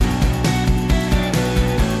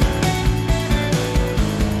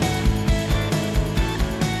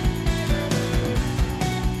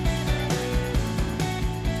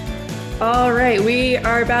right, we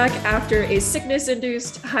are back after a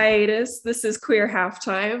sickness-induced hiatus. This is Queer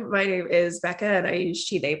Halftime. My name is Becca, and I use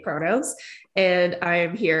she/they pronouns. And I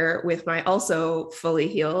am here with my also fully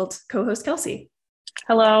healed co-host, Kelsey.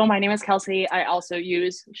 Hello, my name is Kelsey. I also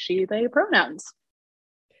use she, they pronouns.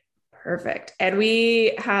 Perfect. And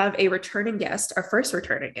we have a returning guest, our first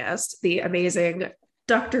returning guest, the amazing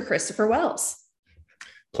Dr. Christopher Wells.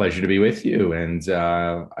 Pleasure to be with you. And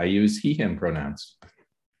I use he, him pronouns.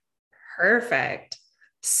 Perfect.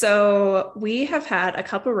 So we have had a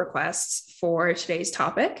couple requests for today's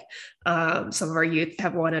topic. Some of our youth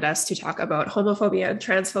have wanted us to talk about homophobia and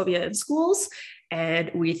transphobia in schools,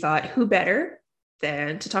 and we thought who better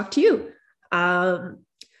than to talk to you.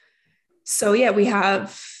 We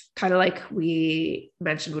have, kind of like we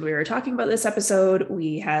mentioned when we were talking about this episode,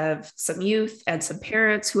 we have some youth and some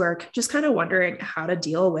parents who are just kind of wondering how to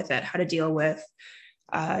deal with it, how to deal with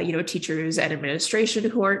teachers and administration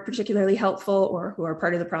who aren't particularly helpful or who are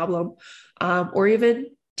part of the problem, or even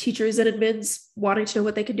teachers and admins wanting to know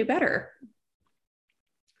what they can do better.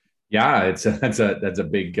 Yeah, that's a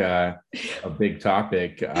big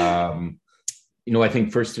topic. I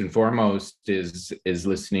think first and foremost is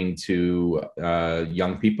listening to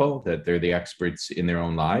young people, that they're the experts in their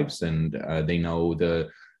own lives, and they know the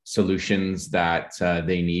solutions that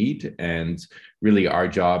they need. And really our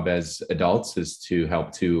job as adults is to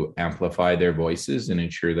help to amplify their voices and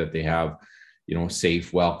ensure that they have,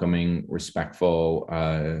 safe, welcoming, respectful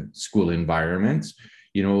school environments.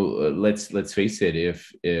 Let's face it,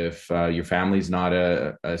 if your family's not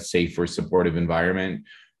a safe or supportive environment,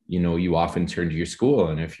 you often turn to your school.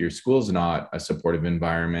 And if your school's not a supportive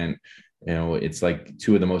environment, it's like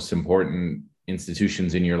two of the most important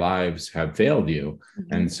institutions in your lives have failed you.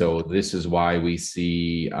 Mm-hmm. And so this is why we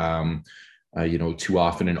see, too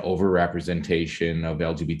often an overrepresentation of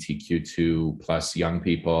LGBTQ2 plus young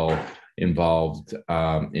people involved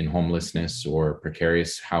in homelessness or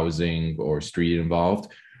precarious housing or street involved,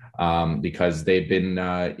 because they've been,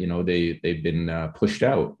 they've been pushed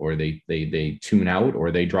out, or they tune out,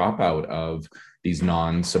 or they drop out of these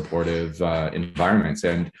non-supportive environments.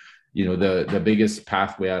 And the biggest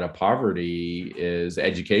pathway out of poverty is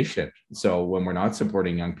education. So when we're not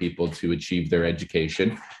supporting young people to achieve their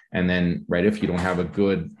education, and then, right, if you don't have a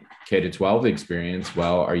good K-12 experience,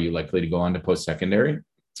 well, are you likely to go on to post-secondary?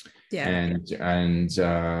 Yeah. And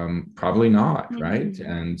probably not, right?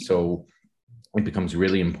 Mm-hmm. And so it becomes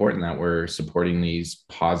really important that we're supporting these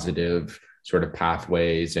positive sort of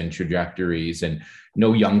pathways and trajectories. And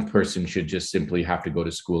no young person should just simply have to go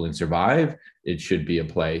to school and survive. It should be a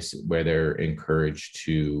place where they're encouraged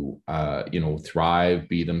to, thrive,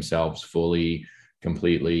 be themselves fully,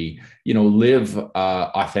 completely, live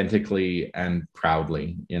authentically and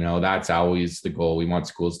proudly. That's always the goal. We want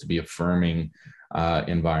schools to be affirming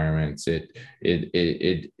environments.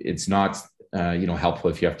 It's not, helpful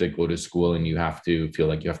if you have to go to school and you have to feel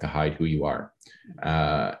like you have to hide who you are.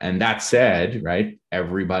 And that said, right,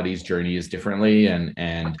 everybody's journey is differently,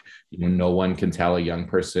 and no one can tell a young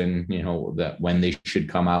person, that when they should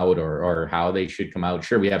come out or how they should come out.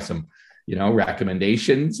 Sure, we have some,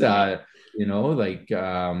 recommendations, and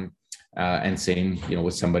same,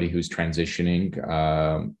 with somebody who's transitioning,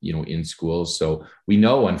 in schools. So we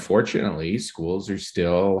know, unfortunately, schools are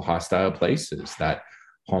still hostile places, that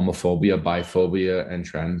homophobia, biphobia, and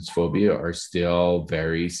transphobia are still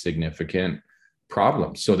very significant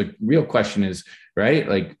problems. So the real question is, right,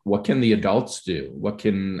 like, what can the adults do? What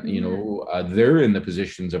can, they're in the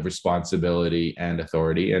positions of responsibility and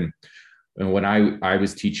authority. And when I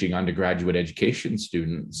was teaching undergraduate education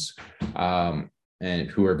students, and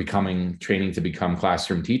who are training to become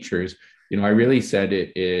classroom teachers, I really said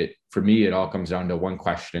it for me, it all comes down to one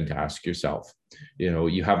question to ask yourself.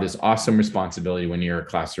 You have this awesome responsibility when you're a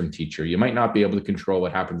classroom teacher. You might not be able to control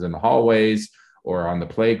what happens in the hallways or on the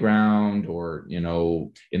playground or,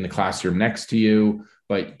 in the classroom next to you,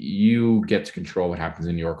 but you get to control what happens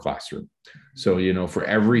in your classroom. So, for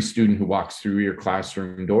every student who walks through your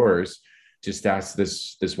classroom doors, just ask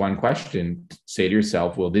this one question. Say to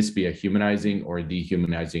yourself, will this be a humanizing or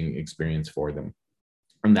dehumanizing experience for them?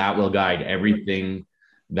 And that will guide everything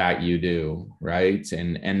that you do, right?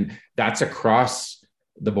 And that's across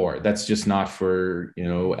the board. That's just not for,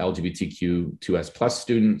 LGBTQ2S plus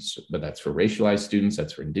students, but that's for racialized students,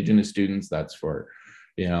 that's for Indigenous students, that's for,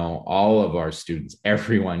 all of our students.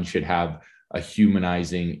 Everyone should have a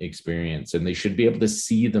humanizing experience, and they should be able to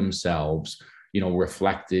see themselves,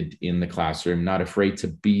 reflected in the classroom, not afraid to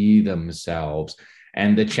be themselves.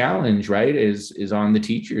 And the challenge, right, is on the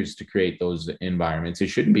teachers to create those environments. It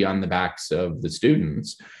shouldn't be on the backs of the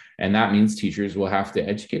students. And that means teachers will have to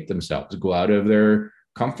educate themselves, go out of their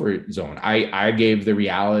comfort zone. I gave the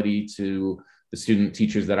reality to the student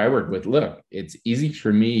teachers that I worked with. Look, it's easy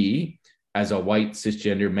for me as a white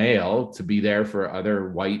cisgender male to be there for other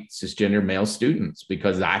white cisgender male students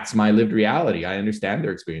because that's my lived reality. I understand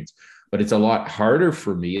their experience, but it's a lot harder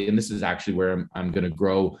for me. And this is actually where I'm going to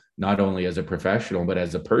grow, not only as a professional, but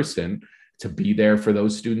as a person, to be there for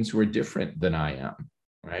those students who are different than I am.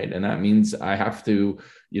 Right. And that means I have to,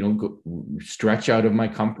 stretch out of my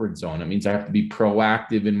comfort zone. It means I have to be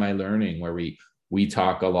proactive in my learning, where we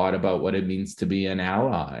talk a lot about what it means to be an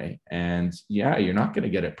ally. And yeah, you're not going to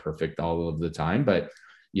get it perfect all of the time, but,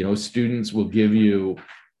 students will give you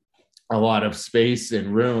a lot of space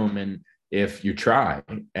and room. And if you try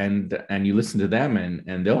and you listen to them,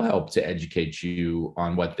 and they'll help to educate you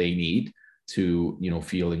on what they need to,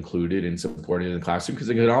 feel included and supported in the classroom, because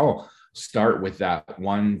it can all start with that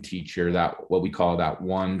one teacher, that what we call that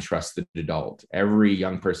one trusted adult. Every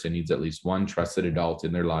young person needs at least one trusted adult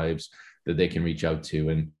in their lives that they can reach out to,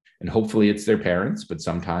 and hopefully it's their parents, but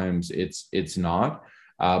sometimes it's not.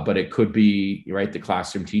 But it could be, right, the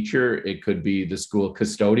classroom teacher, it could be the school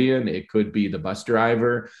custodian, it could be the bus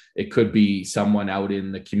driver, it could be someone out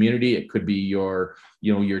in the community, it could be your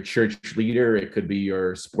church leader, it could be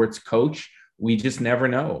your sports coach. We just never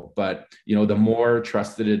know. But, the more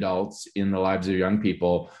trusted adults in the lives of young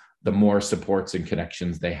people, the more supports and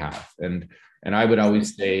connections they have. And I would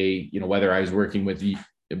always say, whether I was working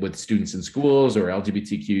with students in schools or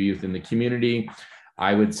LGBTQ youth in the community,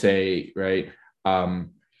 I would say, right,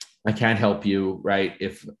 I can't help you, right,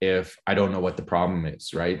 if I don't know what the problem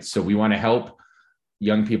is, right? So we want to help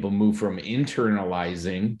young people move from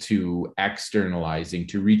internalizing to externalizing,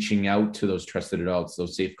 to reaching out to those trusted adults,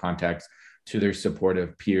 those safe contacts, to their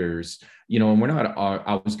supportive peers, and we're not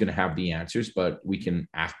always going to have the answers, but we can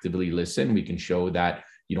actively listen. We can show that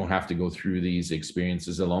you don't have to go through these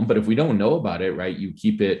experiences alone. But if we don't know about it, right, you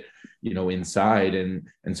keep it, inside. And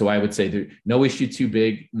so I would say there, no issue too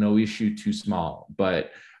big, no issue too small,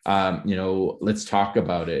 but, let's talk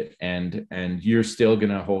about it. And you're still going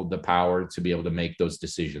to hold the power to be able to make those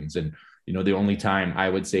decisions. And, the only time I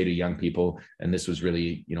would say to young people, and this was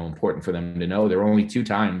really, important for them to know, there are only 2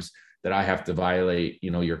 times that I have to violate,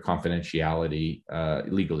 your confidentiality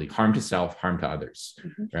legally: harm to self, harm to others,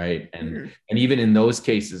 right? And even in those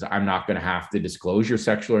cases, I'm not going to have to disclose your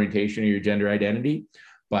sexual orientation or your gender identity,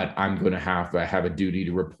 but I'm going to have a duty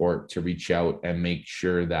to report, to reach out and make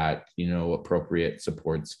sure that, appropriate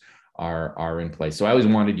supports are in place. So I always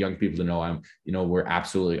wanted young people to know we're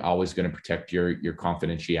absolutely always going to protect your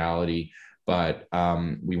confidentiality. But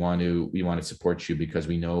we want to support you, because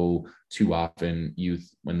we know too often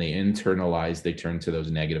youth, when they internalize, they turn to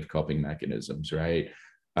those negative coping mechanisms, right?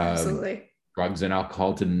 Absolutely. Drugs and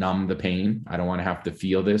alcohol to numb the pain. I don't want to have to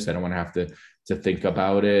feel this. I don't want to have to think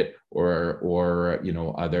about it, or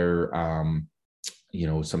other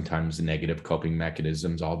sometimes negative coping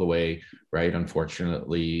memechanisms, all the way, right,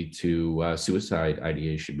 unfortunately, to suicide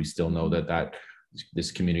ideation. We still know that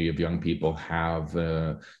this community of young people have,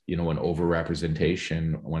 an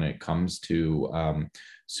overrepresentation when it comes to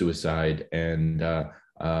suicide. And, a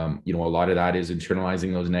lot of that is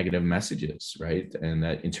internalizing those negative messages, right? And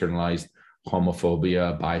that internalized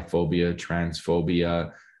homophobia, biphobia,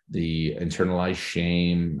 transphobia, the internalized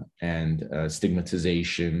shame and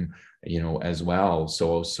stigmatization, as well.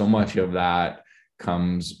 So much of that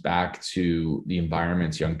comes back to the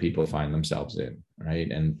environments young people find themselves in,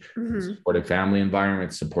 right? And supportive family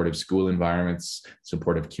environments, supportive school environments,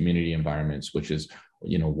 supportive community environments, which is,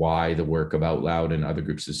 why the work of Out Loud and other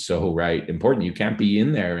groups is so important. You can't be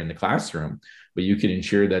in there in the classroom, but you can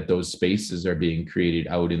ensure that those spaces are being created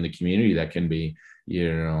out in the community that can be,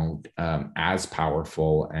 as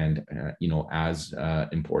powerful and, as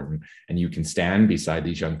important. And you can stand beside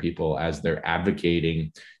these young people as they're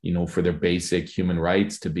advocating, for their basic human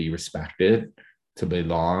rights to be respected, to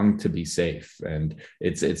belong, to be safe. And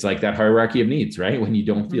it's like that hierarchy of needs, right? When you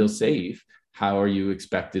don't feel safe, how are you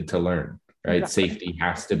expected to learn, right? Exactly. Safety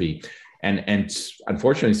has to be. And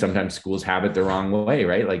unfortunately, sometimes schools have it the wrong way,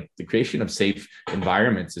 right? Like, the creation of safe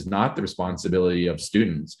environments is not the responsibility of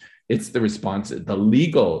students. It's the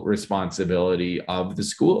legal responsibility of the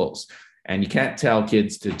schools. And you can't tell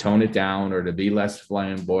kids to tone it down or to be less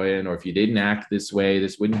flamboyant, or if you didn't act this way,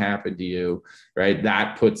 this wouldn't happen to you, right?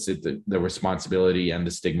 That puts the responsibility and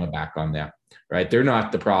the stigma back on them, right? They're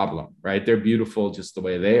not the problem, right? They're beautiful just the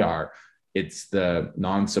way they are. It's the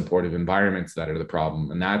non-supportive environments that are the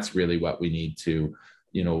problem. And that's really what we need to,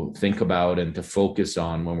 think about and to focus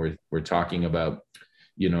on when we're talking about,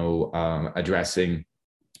 addressing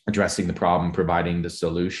the problem, providing the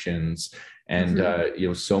solutions. And,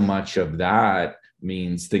 so much of that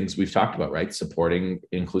means things we've talked about, right? Supporting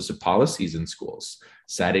inclusive policies in schools,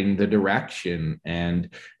 setting the direction, and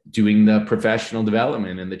doing the professional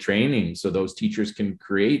development and the training so those teachers can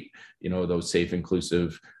create, those safe,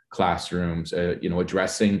 inclusive classrooms,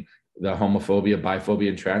 addressing the homophobia, biphobia,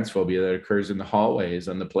 and transphobia that occurs in the hallways,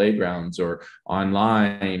 on the playgrounds, or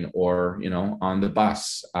online, or, on the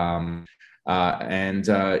bus.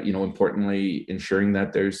 Importantly, ensuring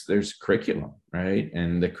that there's curriculum, right?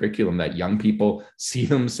 And the curriculum that young people see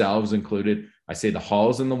themselves included. I say the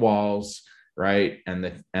halls and the walls, right? And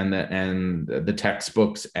the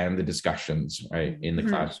textbooks and the discussions, right, in the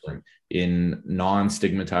classroom, in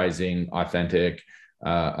non-stigmatizing, authentic,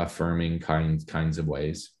 affirming kinds of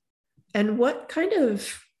ways. And what kind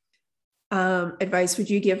of advice would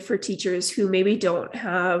you give for teachers who maybe don't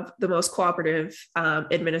have the most cooperative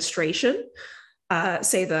administration?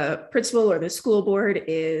 Say the principal or the school board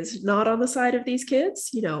is not on the side of these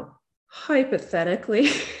kids, hypothetically.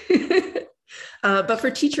 But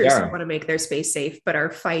for teachers who want to make their space safe, but are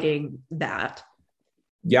fighting that.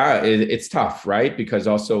 Yeah, it's tough, right? Because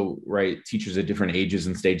also, right, teachers at different ages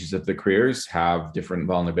and stages of their careers have different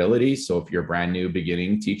vulnerabilities. So if you're a brand new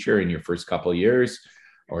beginning teacher in your first couple of years,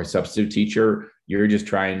 or a substitute teacher, you're just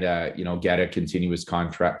trying to, get a continuous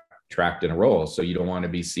contract in a role. So you don't want to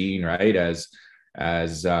be seen, right, as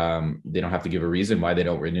they don't have to give a reason why they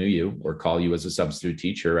don't renew you or call you as a substitute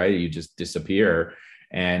teacher, right? You just disappear.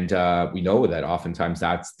 And we know that oftentimes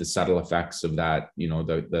that's the subtle effects of that,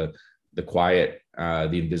 the quiet,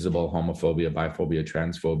 the invisible homophobia, biphobia,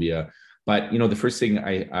 transphobia. But, the first thing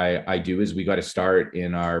I do is we got to start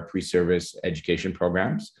in our pre-service education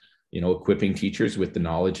programs, equipping teachers with the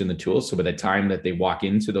knowledge and the tools. So by the time that they walk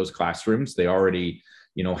into those classrooms, they already,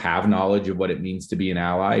 have knowledge of what it means to be an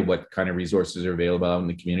ally, what kind of resources are available out in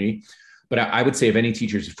the community. But I would say if any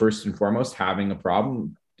teachers, first and foremost, having a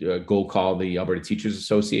problem, go call the Alberta Teachers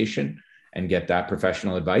Association and get that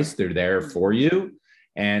professional advice. They're there for you.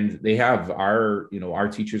 And they have our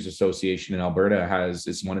Teachers Association in Alberta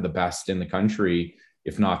is one of the best in the country,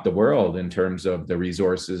 if not the world, in terms of the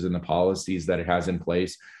resources and the policies that it has in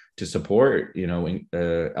place to support,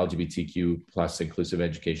 LGBTQ plus inclusive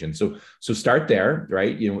education. So start there,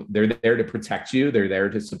 right? They're there to protect you. They're there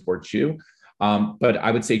to support you. But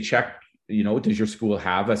I would say check, does your school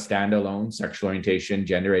have a standalone sexual orientation,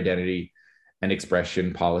 gender identity, and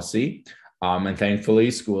expression policy? And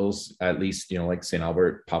thankfully, schools, at least, like St.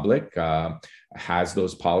 Albert Public, has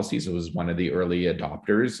those policies. It was one of the early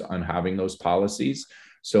adopters on having those policies.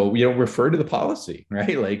 So, refer to the policy,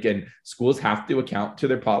 right? And schools have to account to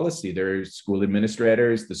their policy. There's school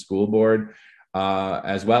administrators, the school board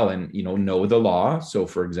as well, and, know the law. So,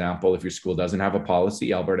 for example, if your school doesn't have a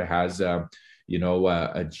policy, Alberta has, a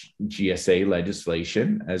GSA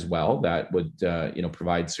legislation as well that would,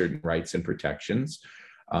 provide certain rights and protections.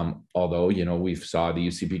 Although, we saw the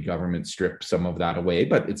UCP government strip some of that away,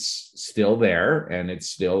 but it's still there and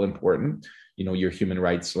it's still important. Your human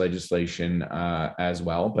rights legislation as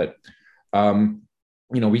well. But,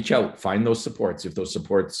 reach out, find those supports. If those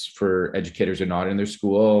supports for educators are not in their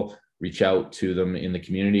school, reach out to them in the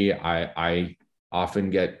community. I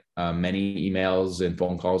often get many emails and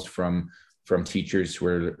phone calls from teachers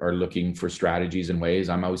who are looking for strategies and ways.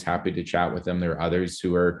 I'm always happy to chat with them. There are others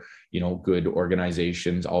who are, good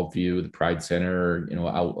organizations, Altview, the Pride Center,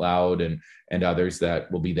 Out Loud, and others that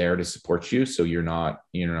will be there to support you. So you're not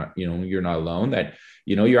alone. That,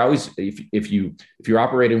 you're always, if you're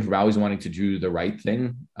operating from always wanting to do the right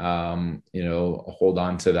thing, hold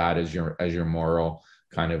on to that as your moral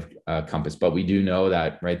kind of compass. But we do know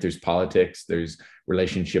that, right, there's politics, there's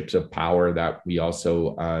relationships of power that we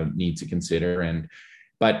also need to consider.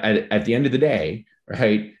 But at the end of the day,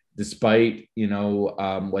 right, despite,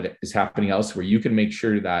 what is happening elsewhere, you can make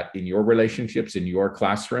sure that in your relationships, in your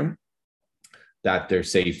classroom, that they're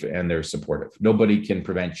safe and they're supportive. Nobody can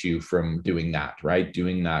prevent you from doing that, right?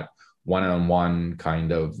 Doing that one-on-one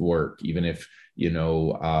kind of work, even if,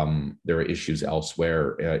 there are issues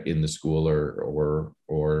elsewhere in the school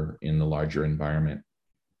or in the larger environment.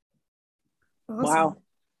 Awesome. Wow.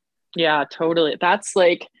 Yeah, totally. That's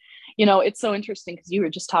it's so interesting because you were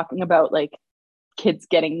just talking about kids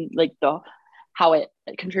getting how it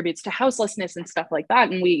contributes to houselessness and stuff like that.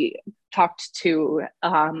 And we talked to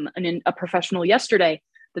a professional yesterday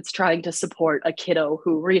that's trying to support a kiddo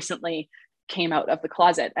who recently came out of the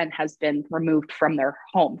closet and has been removed from their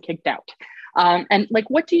home, kicked out. And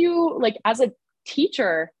what do you, as a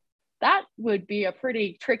teacher, that would be a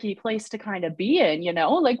pretty tricky place to kind of be in,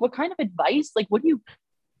 what kind of advice, what do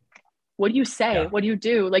you say? Yeah. What do you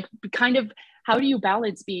do? How do you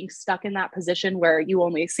balance being stuck in that position where you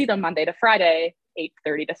only see them Monday to Friday,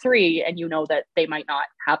 8:30 to 3, and you know that they might not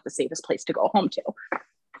have the safest place to go home to.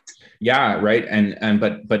 Yeah, right.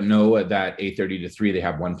 But know that 8:30 to 3, they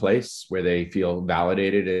have one place where they feel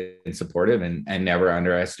validated and supportive, and never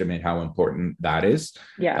underestimate how important that is.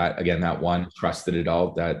 Yeah. Again, that one trusted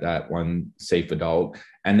adult, that one safe adult.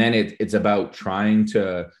 And then it's about trying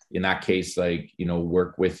to, in that case, like,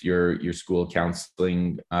 work with your school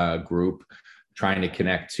counseling group, trying to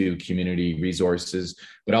connect to community resources,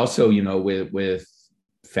 but also, with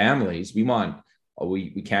families, we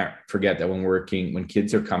can't forget that when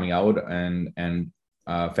kids are coming out and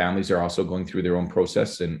families are also going through their own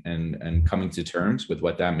process and coming to terms with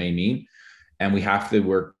what that may mean. And we have to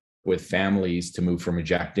work with families to move from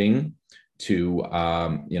rejecting to,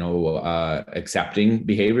 accepting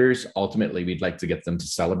behaviors. Ultimately, we'd like to get them to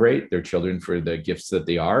celebrate their children for the gifts that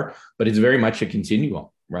they are, but it's very much a continuum,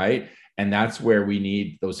 right? And that's where we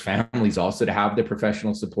need those families also to have the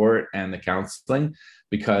professional support and the counseling,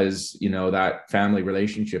 because, that family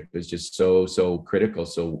relationship is just so critical.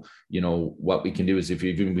 So, what we can do is if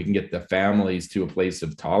we can get the families to a place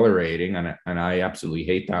of tolerating, and I absolutely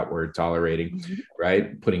hate that word, tolerating,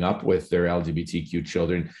 right? Putting up with their LGBTQ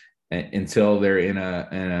children until they're in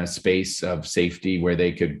a space of safety where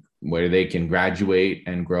they can graduate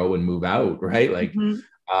and grow and move out, right? Like,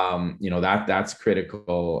 that's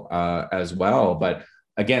critical as well. But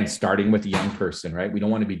again, starting with the young person, right? We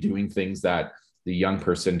don't want to be doing things that the young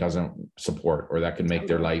person doesn't support, or that can make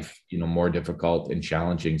their life, more difficult and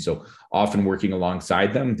challenging. So often working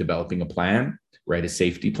alongside them, developing a plan, right? A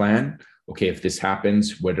safety plan. Okay, if this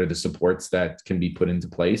happens, what are the supports that can be put into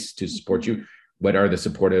place to support you? What are the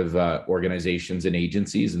supportive organizations and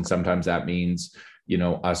agencies? And sometimes that means,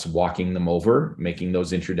 us walking them over, making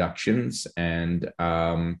those introductions, and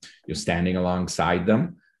standing alongside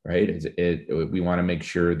them, right? We want to make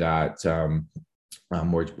sure that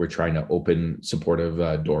we're trying to open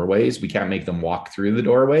supportive doorways. We can't make them walk through the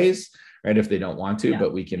doorways, right, if they don't want to,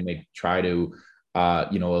 but we can try to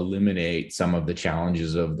eliminate some of the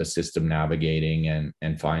challenges of the system navigating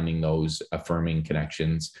and finding those affirming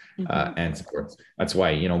connections and supports. That's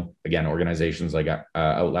why, again, organizations like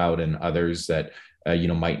Out Loud and others that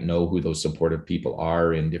might know who those supportive people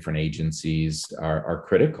are in different agencies are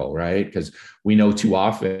critical, right? Because we know too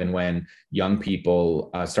often when young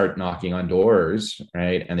people start knocking on doors,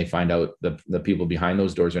 right, and they find out the people behind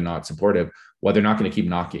those doors are not supportive, well, they're not going to keep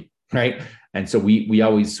knocking, right? And so we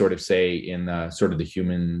always sort of say in the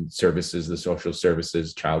human services, the social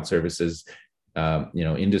services, child services,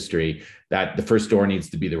 industry, that the first door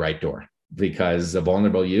needs to be the right door, because the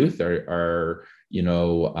vulnerable youth are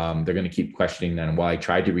they're going to keep questioning then, well, I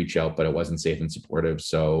tried to reach out, but it wasn't safe and supportive.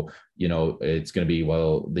 So, it's going to be,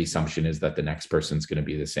 well, the assumption is that the next person's going to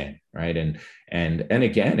be the same. Right. And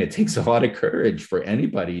again, it takes a lot of courage for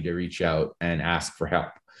anybody to reach out and ask for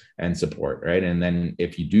help and support. Right. And then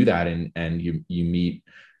if you do that and you meet,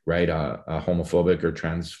 right, a homophobic or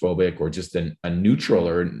transphobic or just a neutral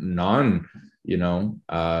or non,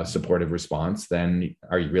 supportive response, then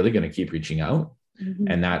are you really going to keep reaching out?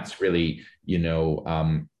 And that's really,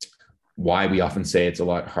 why we often say it's a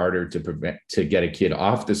lot harder to get a kid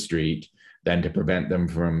off the street than to prevent them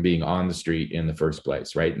from being on the street in the first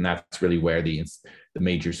place, right? And that's really where the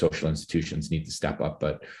major social institutions need to step up.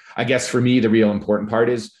 But I guess for me, the real important part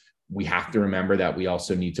is we have to remember that we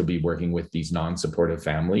also need to be working with these non-supportive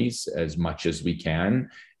families as much as we can.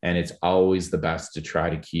 And it's always the best to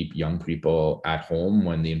try to keep young people at home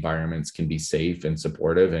when the environments can be safe and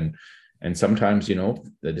supportive. And sometimes,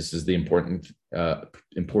 that this is the importance of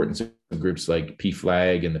groups like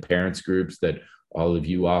PFLAG and the parents groups that all of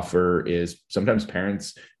you offer, is sometimes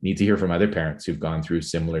parents need to hear from other parents who've gone through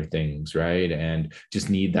similar things, right? And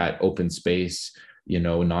just need that open space,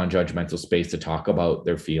 non-judgmental space to talk about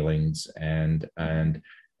their feelings and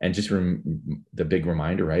just the big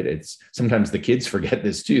reminder, right? It's sometimes the kids forget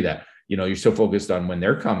this too, that, you're so focused on when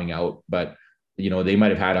they're coming out, but they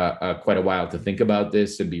might have had quite a while to think about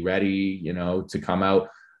this and be ready, to come out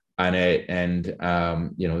on it. And,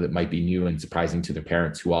 that might be new and surprising to their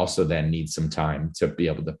parents, who also then need some time to be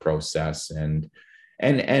able to process and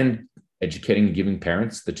educating and giving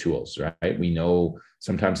parents the tools, right? We know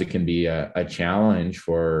sometimes it can be a challenge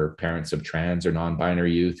for parents of trans or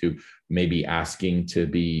non-binary youth who may be asking to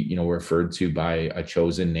be, referred to by a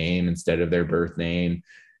chosen name instead of their birth name.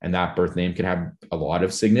 And that birth name can have a lot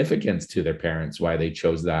of significance to their parents, why they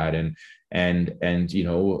chose that.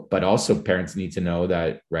 But also parents need to know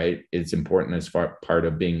that, right, it's important as part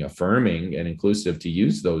of being affirming and inclusive to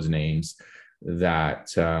use those names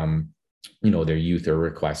that, their youth are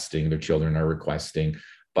requesting, their children are requesting.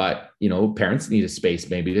 but parents need a space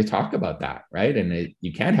maybe to talk about that, right? And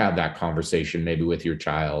you can't have that conversation maybe with your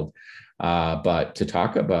child, but to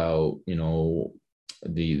talk about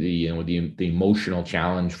the emotional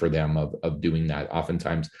challenge for them of doing that.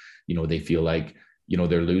 Oftentimes they feel like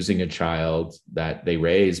they're losing a child that they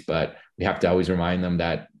raise, but we have to always remind them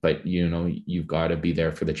that, but you've got to be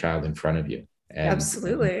there for the child in front of you. And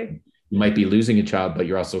absolutely, you might be losing a child, but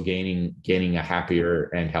you're also gaining a happier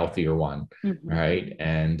and healthier one, right?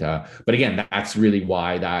 And but again, that's really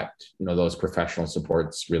why that those professional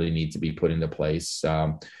supports really need to be put into place.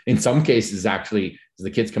 In some cases, actually, as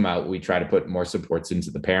the kids come out, we try to put more supports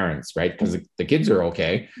into the parents, right? Because the kids are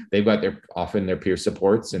okay; they've got often their peer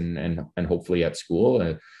supports and hopefully at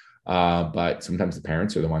school. But sometimes the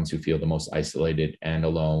parents are the ones who feel the most isolated and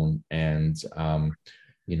alone, and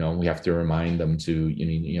we have to remind them to you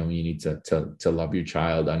need to love your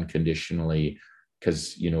child unconditionally,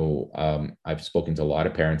 because I've spoken to a lot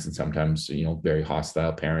of parents, and sometimes very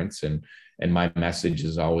hostile parents, and my message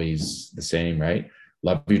is always the same, right?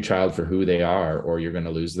 Love your child for who they are, or you're going to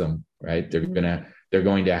lose them, right? They're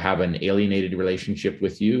going to have an alienated relationship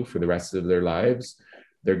with you for the rest of their lives.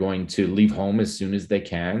 They're going to leave home as soon as they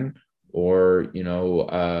can, or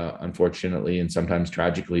unfortunately, and sometimes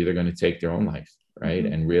tragically, they're going to take their own life, right?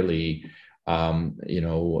 And really,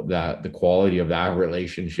 the quality of that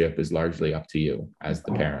relationship is largely up to you as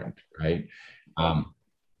the parent, right?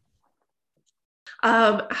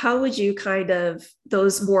 How would you kind of,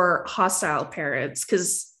 those more hostile parents,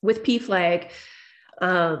 because with PFLAG,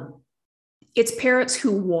 it's parents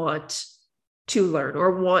who want to learn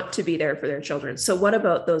or want to be there for their children. So what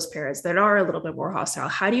about those parents that are a little bit more hostile?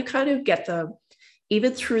 How do you kind of get them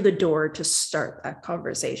even through the door to start that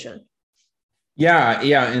conversation? Yeah.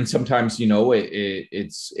 And sometimes, one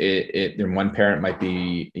parent might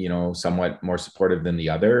be, somewhat more supportive than the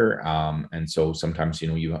other. And so sometimes,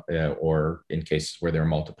 or in cases where there are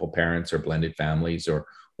multiple parents or blended families or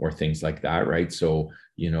things like that, right? So,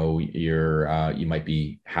 you might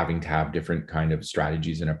be having to have different kind of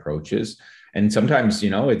strategies and approaches. And sometimes,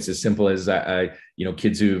 it's as simple as,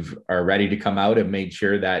 kids who are ready to come out have made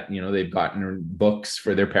sure that, they've gotten books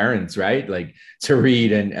for their parents, right? Like to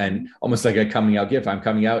read and almost like a coming out gift. I'm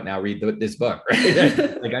coming out now, read this book, right?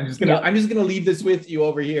 Like, I'm just going to leave this with you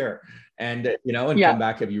over here and come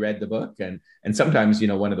back. Have you read the book? And sometimes,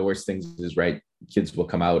 one of the worst things is, right, kids will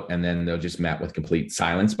come out and then they'll just met with complete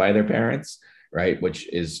silence by their parents, right?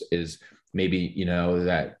 Which is maybe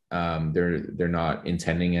that they're not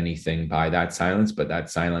intending anything by that silence, but that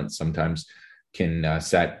silence sometimes can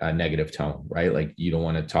set a negative tone, right? Like, you don't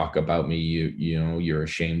want to talk about me, you're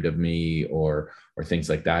ashamed of me, or things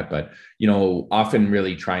like that. But often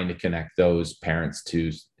really trying to connect those parents to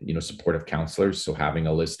supportive counselors, so having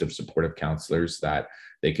a list of supportive counselors that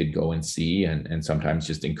they could go and see, and sometimes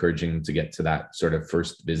just encouraging them to get to that sort of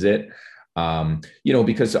first visit,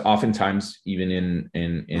 because oftentimes even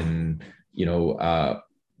in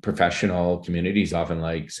professional communities, often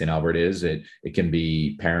like St. Albert is, it can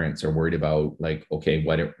be parents are worried about, like, okay,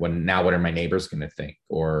 what are my neighbors going to think,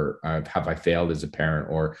 or have I failed as a parent,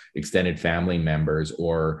 or extended family members,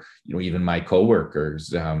 or even my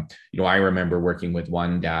coworkers. I remember working with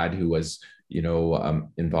one dad who was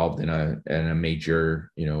involved in a major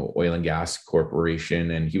oil and gas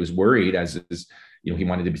corporation, and he was worried as he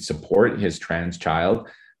wanted to support his trans child,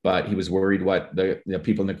 but he was worried what the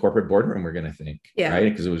people in the corporate boardroom were going to think, right?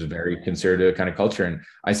 Because it was a very conservative kind of culture. And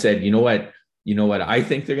I said, you know what I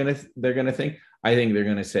think they're going to think? I think they're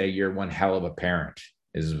going to say, you're one hell of a parent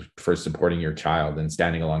is for supporting your child and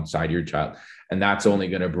standing alongside your child. And that's only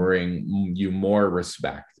going to bring you more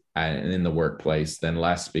respect in the workplace than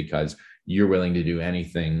less, because you're willing to do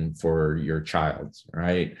anything for your child,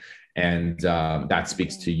 right? And that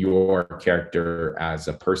speaks to your character as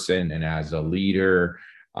a person and as a leader.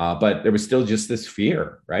 But there was still just this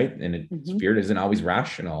fear, right? And fear isn't always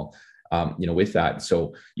rational, with that.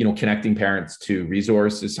 So, connecting parents to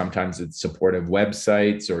resources, sometimes it's supportive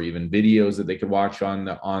websites or even videos that they could watch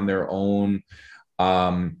on their own.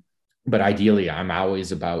 But ideally, I'm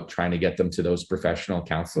always about trying to get them to those professional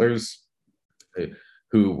counselors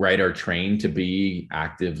who, right, are trained to be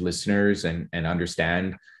active listeners and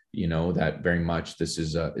understand, that very much this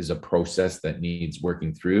is a process that needs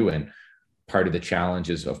working through. And part of the challenge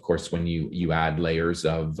is, of course, when you add layers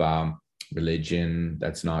of religion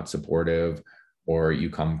that's not supportive, or you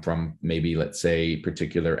come from maybe, let's say,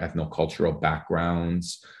 particular ethnocultural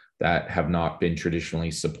backgrounds that have not been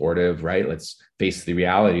traditionally supportive, right? Let's face the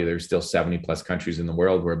reality. There's still 70 plus countries in the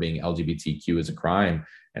world where being LGBTQ is a crime,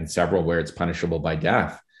 and several where it's punishable by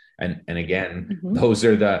death. And again, those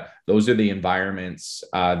are the environments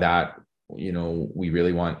that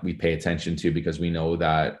we pay attention to, because we know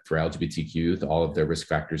that for LGBTQ youth, all of their risk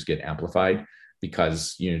factors get amplified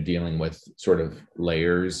because, dealing with sort of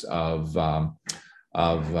layers of often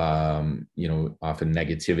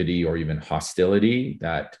negativity or even hostility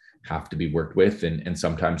that have to be worked with. And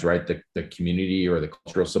sometimes, right, the community or the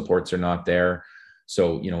cultural supports are not there.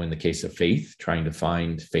 So, in the case of faith, trying to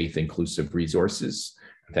find faith inclusive resources.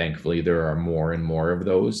 Thankfully, there are more and more of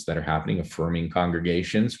those that are happening, affirming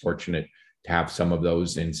congregations. Fortunate to have some of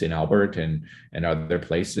those in St. Albert and other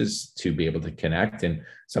places to be able to connect. And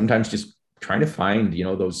sometimes just trying to find,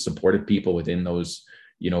 those supportive people within those,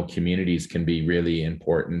 communities can be really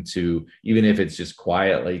important to, even if it's just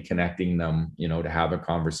quietly connecting them, to have a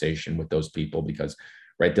conversation with those people, because,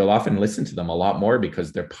 right, they'll often listen to them a lot more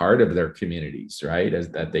because they're part of their communities, right, as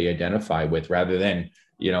that they identify with, rather than,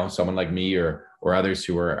 someone like me or others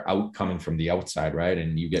who are coming from the outside, right?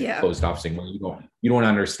 And you get closed off saying, well, you don't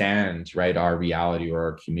understand, right, our reality or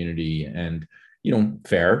our community. And,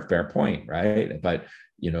 fair point, right? But,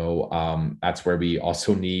 that's where we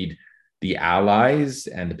also need the allies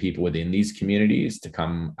and the people within these communities to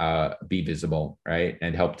come be visible, right?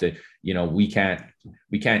 And help to, we can't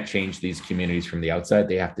change these communities from the outside.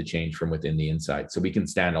 They have to change from within the inside. So we can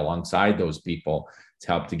stand alongside those people to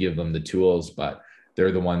help to give them the tools, but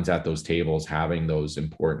they're the ones at those tables having those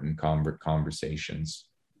important conversations.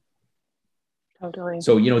 Totally.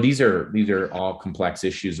 So, these are all complex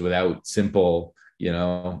issues without simple,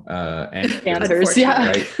 answers. Yeah.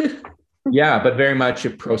 Right? Yeah, but very much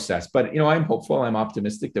a process. But, I'm hopeful, I'm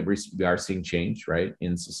optimistic that we are seeing change, right,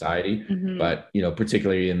 in society. Mm-hmm. But,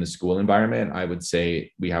 particularly in the school environment, I would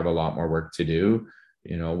say we have a lot more work to do.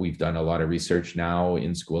 We've done a lot of research now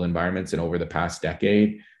in school environments, and over the past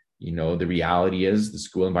decade, the reality is the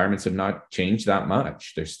school environments have not changed that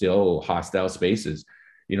much. They're still hostile spaces.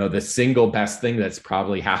 The single best thing that's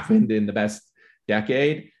probably happened in the best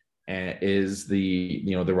decade is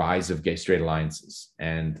the rise of gay straight alliances.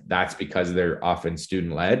 And that's because they're often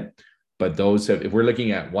student led. But if we're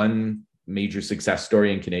looking at one major success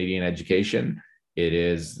story in Canadian education, it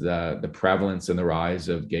is the prevalence and the rise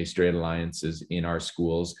of gay straight alliances in our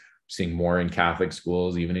schools. We're seeing more in Catholic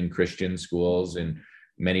schools, even in Christian schools, and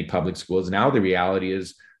many public schools. Now the reality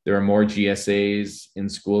is there are more GSAs in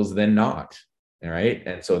schools than not. All right.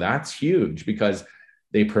 And so that's huge because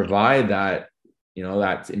they provide that,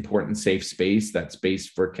 that important safe space, that space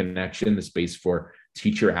for connection, the space for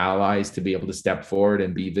teacher allies to be able to step forward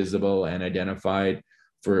and be visible and identified,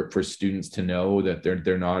 for students to know that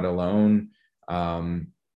they're not alone.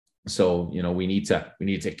 So, we need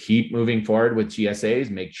to keep moving forward with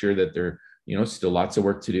GSAs, make sure that they're, still lots of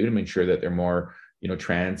work to do to make sure that they're more,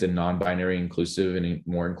 trans and non-binary inclusive and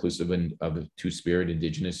more inclusive of two-spirit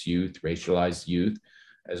Indigenous youth, racialized youth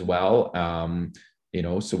as well.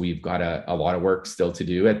 So we've got a lot of work still to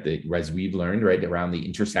do as we've learned, right, around the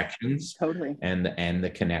intersections. Totally. and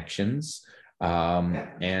the connections. And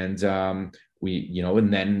then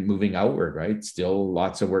moving outward, right, still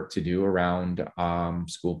lots of work to do around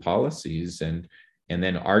school policies. And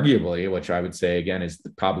then arguably, which I would say, again, is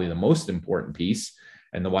probably the most important piece,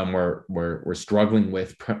 and the one we're struggling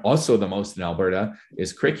with also the most in Alberta,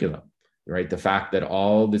 is curriculum, right? The fact that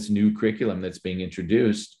all this new curriculum that's being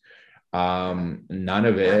introduced, none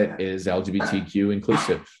of it is LGBTQ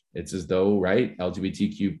inclusive. It's as though, right,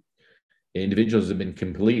 LGBTQ individuals have been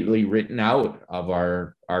completely written out of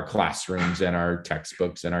our classrooms and our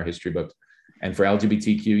textbooks and our history books. And for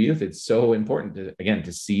LGBTQ youth, it's so important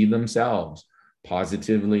to see themselves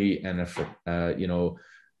positively and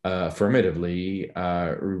affirmatively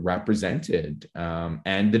represented,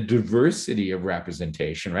 and the diversity of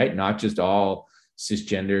representation, right? Not just all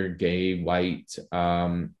cisgender, gay, white,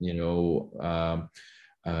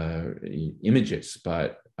 images,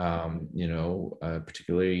 but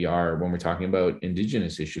particularly when we're talking about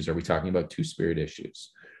Indigenous issues, are we talking about two-spirit issues?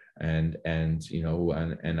 And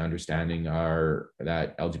understanding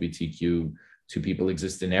that LGBTQ2 people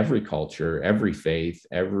exist in every culture, every faith,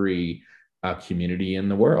 every community in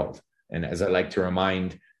the world. And as I like to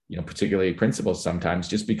remind, particularly principals, sometimes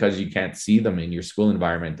just because you can't see them in your school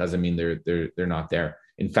environment doesn't mean they're not there.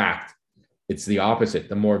 In fact, it's the opposite.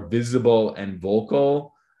 The more visible and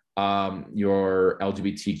vocal your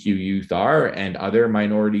LGBTQ youth are and other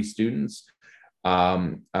minority students,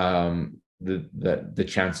 the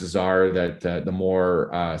chances are that the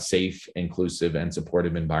more safe, inclusive, and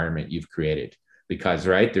supportive environment you've created. Because,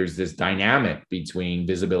 right, there's this dynamic between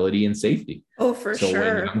visibility and safety. Oh, for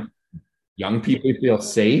sure. When young people feel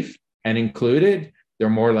safe and included, they're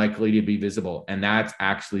more likely to be visible. And that's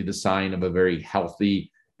actually the sign of a very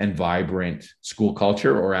healthy and vibrant school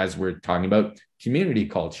culture, or as we're talking about, community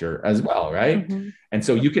culture as well, right? Mm-hmm. And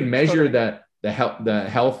so you can measure Totally. the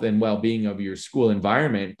health and well-being of your school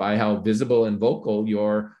environment by how visible and vocal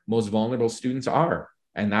your most vulnerable students are.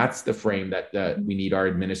 And that's the frame that we need our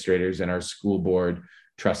administrators and our school board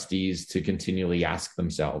trustees to continually ask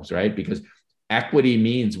themselves, right? Because equity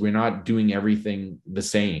means we're not doing everything the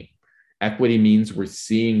same. Equity means we're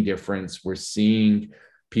seeing difference, we're seeing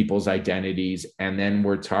people's identities, and then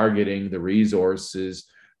we're targeting the resources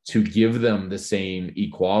to give them the same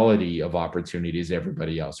equality of opportunity as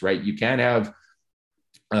everybody else, right? You can't have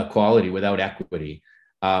equality without equity.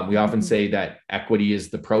 We often say that equity is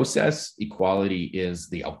the process, equality is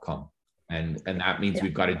the outcome. And that means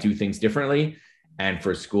we've got to do things differently. And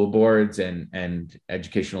for school boards and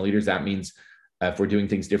educational leaders, that means if we're doing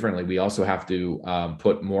things differently, we also have to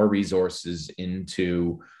put more resources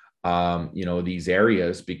into these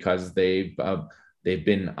areas, because they've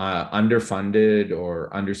been underfunded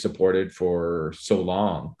or undersupported for so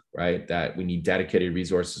long, right? That we need dedicated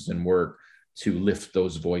resources and work to lift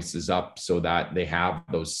those voices up so that they have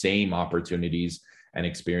those same opportunities and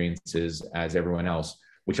experiences as everyone else,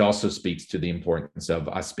 which also speaks to the importance of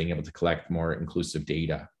us being able to collect more inclusive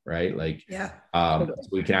data, right? Like, so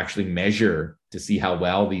we can actually measure to see how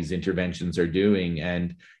well these interventions are doing.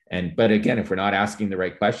 But again, if we're not asking the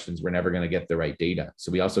right questions, we're never going to get the right data.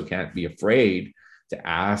 So we also can't be afraid to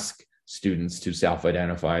ask students to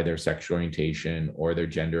self-identify their sexual orientation or their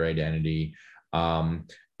gender identity,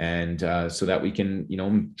 so that we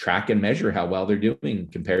can, track and measure how well they're doing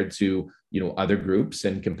compared to, other groups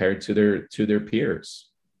and compared to their peers.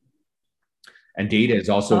 And data is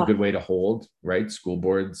also a good way to hold, right, school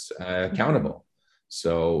boards accountable.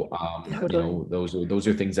 So, those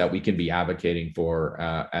are things that we can be advocating for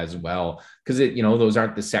as well, because those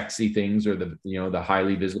aren't the sexy things or the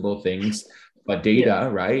highly visible things, but data,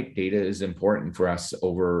 right? Data is important for us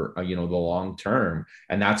over, the long term.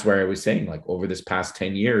 And that's where I was saying, like, over this past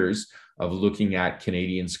 10 years of looking at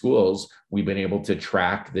Canadian schools, we've been able to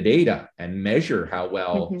track the data and measure how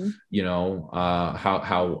well,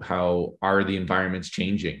 how are the environments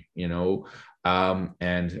changing,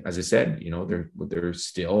 and as I said, there's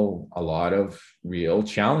still a lot of real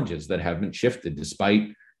challenges that haven't shifted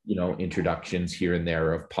despite, introductions here and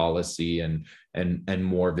there of policy and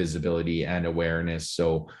more visibility and awareness.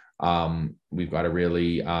 So we've got to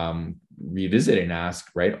really revisit and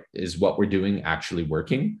ask, right, is what we're doing actually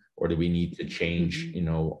working, or do we need to change,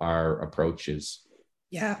 our approaches?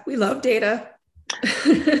 Yeah, we love data.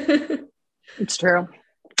 It's true.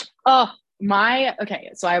 Okay,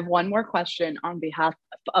 so I have one more question on behalf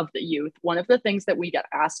of the youth. One of the things that we get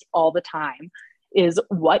asked all the time is,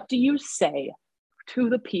 what do you say to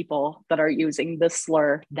the people that are using the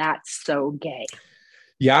slur, "that's so gay"?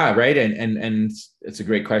 Yeah, right. And it's a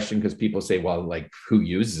great question, because people say, well, like, who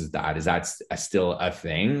uses that? Is that still a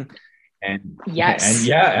thing? And yes, and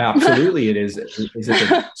yeah, absolutely, it is.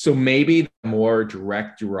 So maybe the more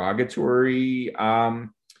direct derogatory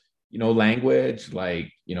language,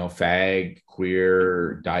 like, fag,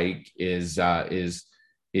 queer, dyke is not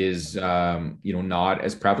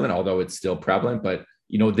as prevalent, although it's still prevalent. But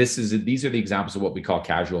these are the examples of what we call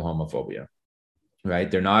casual homophobia,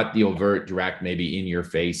 right? They're not the overt, direct, maybe in your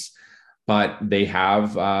face, but they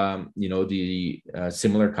have the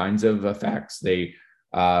similar kinds of effects. They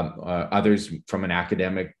others from an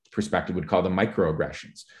academic perspective would call them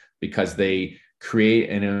microaggressions, because they create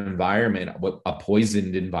an environment, a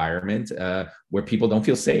poisoned environment, where people don't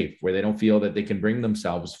feel safe, where they don't feel that they can bring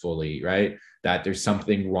themselves fully, right? That there's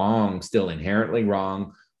something wrong, still inherently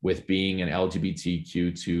wrong, with being an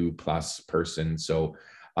LGBTQ2 plus person. So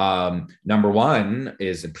number one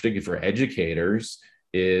is, particularly for educators,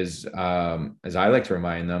 is, as I like to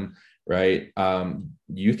remind them, right?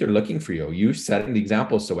 Youth are looking for you. You're setting the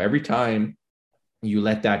example. So every time you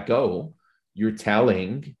let that go, you're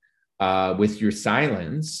telling with your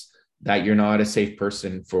silence that you're not a safe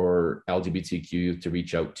person for LGBTQ to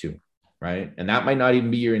reach out to, right? And that might not even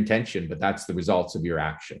be your intention, but that's the results of your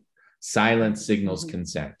action. Silence signals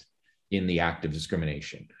consent in the act of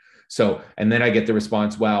discrimination. So, and then I get the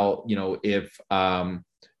response, well, if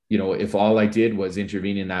all I did was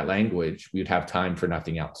intervene in that language, we'd have time for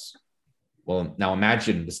nothing else. Well, now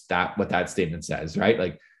imagine what that statement says, right?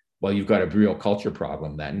 Like, well, you've got a real culture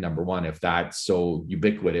problem then, number one, if that's so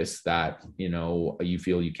ubiquitous that, you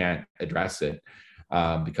feel you can't address it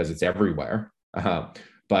because it's everywhere.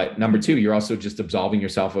 But number two, you're also just absolving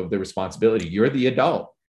yourself of the responsibility. You're the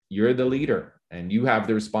adult, you're the leader, and you have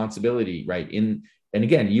the responsibility, right? And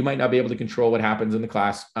again, you might not be able to control what happens in the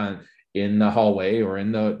class, in the hallway, or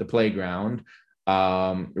in the playground,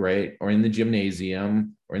 right? Or in the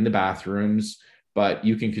gymnasium, or in the bathrooms, but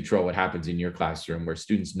you can control what happens in your classroom, where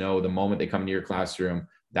students know the moment they come into your classroom,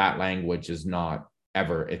 that language is not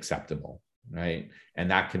ever acceptable, right?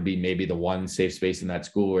 And that can be maybe the one safe space in that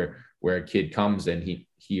school where a kid comes and he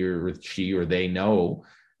or she or they know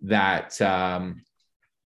that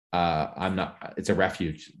I'm not, it's a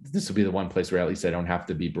refuge. This will be the one place where at least I don't have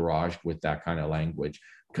to be barraged with that kind of language.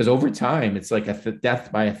 Because over time, it's like a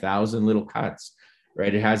death by 1,000 little cuts,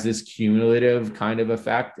 right? It has this cumulative kind of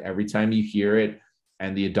effect every time you hear it,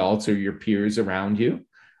 and the adults or your peers around you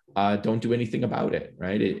don't do anything about it,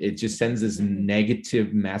 right? It just sends this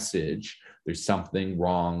negative message. There's something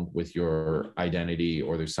wrong with your identity,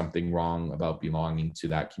 or there's something wrong about belonging to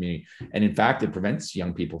that community. And in fact, it prevents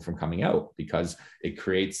young people from coming out because it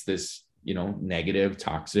creates this, negative,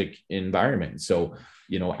 toxic environment. So,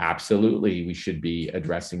 absolutely, we should be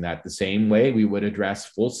addressing that the same way we would address,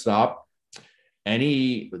 full stop,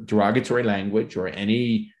 any derogatory language or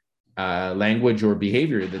any language or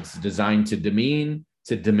behavior that's designed to demean,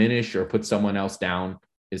 to diminish, or put someone else down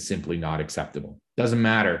is simply not acceptable. Doesn't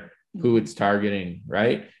matter who it's targeting,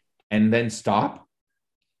 right? And then stop,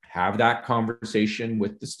 have that conversation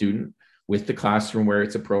with the student, with the classroom where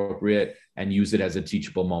it's appropriate, and use it as a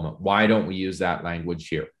teachable moment. Why don't we use that language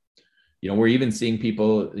here? We're even seeing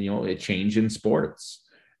people, a change in sports,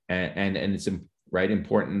 and it's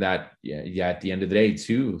important that at the end of the day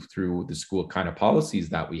too, through the school kind of policies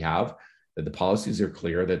that we have, that the policies are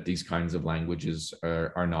clear that these kinds of languages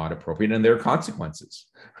are not appropriate, and there are consequences,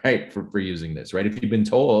 right, for using this, right? If you've been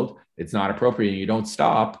told it's not appropriate and you don't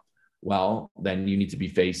stop, well, then you need to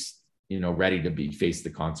be ready to face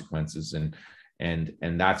the consequences. And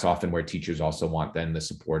that's often where teachers also want then the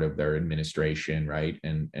support of their administration, right,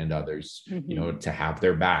 and others, to have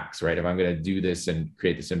their backs, right? If I'm going to do this and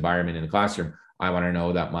create this environment in the classroom, I want to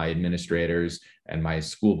know that my administrators and my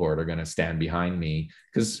school board are going to stand behind me.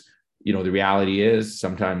 Because the reality is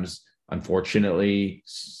sometimes, unfortunately,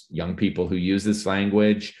 young people who use this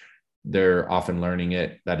language, they're often learning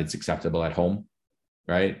that it's acceptable at home,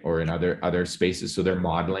 right, or in other spaces. So they're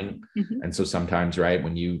modeling. And so sometimes, right,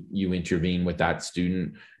 when you intervene with that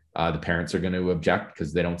student, the parents are going to object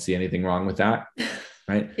because they don't see anything wrong with that,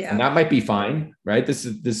 right? Yeah. And that might be fine, right? This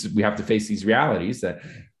is we have to face these realities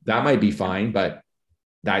that might be fine, but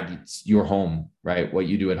that's your home, right? What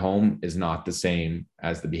you do at home is not the same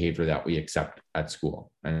as the behavior that we accept at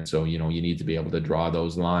school. And so, you need to be able to draw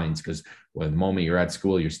those lines, because the moment you're at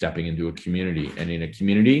school, you're stepping into a community, and in a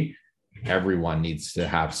community, everyone needs to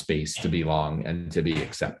have space to belong and to be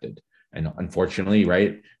accepted. And unfortunately,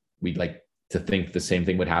 right, we'd like to think the same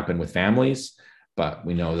thing would happen with families, but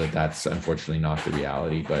we know that that's unfortunately not the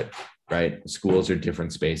reality. But right, schools are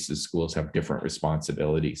different spaces. Schools have different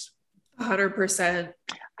responsibilities. 100%.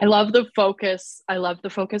 I love the focus. I love the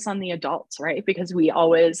focus on the adults, right? Because we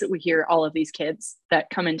hear all of these kids that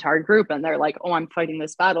come into our group and they're like, oh, I'm fighting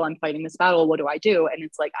this battle. What do I do? And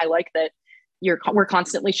it's like, I like that we're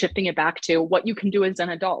constantly shifting it back to what you can do as an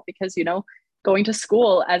adult, because, going to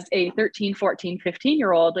school as a 13, 14,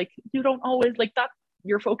 15-year-old, like, you don't always like that.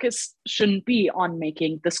 Your focus shouldn't be on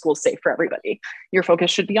making the school safe for everybody. Your focus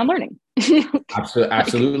should be on learning.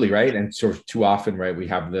 Absolutely. Right. And so too often, right, we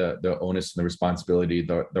have the onus and the responsibility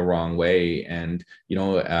the wrong way. And,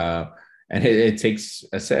 and it takes,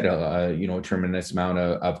 I said, a tremendous amount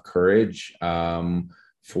of courage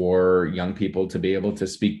for young people to be able to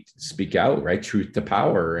speak out, right? Truth to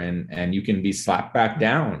power. And you can be slapped back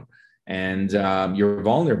down, and you're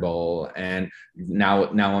vulnerable. And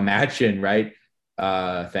now imagine, right?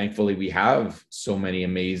 Thankfully, we have so many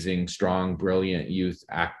amazing, strong, brilliant youth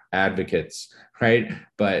advocates, right?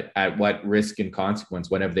 But at what risk and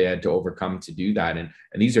consequence? What have they had to overcome to do that? And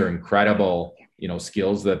these are incredible,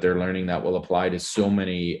 skills that they're learning that will apply to so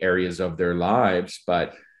many areas of their lives.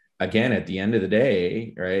 But again, at the end of the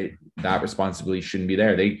day, right, that responsibility shouldn't be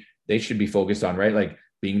there. They should be focused on, right, like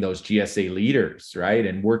being those GSA leaders, right,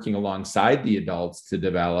 and working alongside the adults to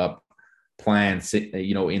develop plans,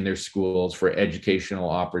 in their schools for educational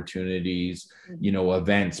opportunities,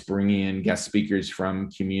 events, bringing in guest speakers from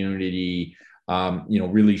community,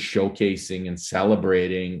 really showcasing and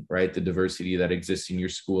celebrating, right, the diversity that exists in your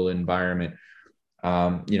school environment,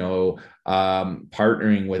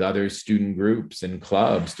 partnering with other student groups and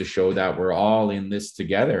clubs to show that we're all in this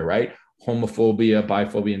together, right? Homophobia,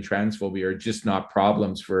 biphobia, and transphobia are just not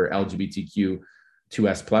problems for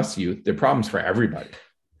LGBTQ2S+ youth. They're problems for everybody.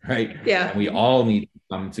 Right. Yeah. And we all need to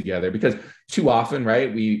come together, because too often,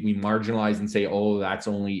 right, we marginalize and say, oh, that's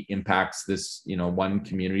only impacts this, one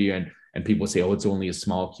community. And people say, oh, it's only a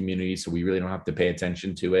small community, so we really don't have to pay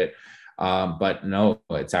attention to it. But no,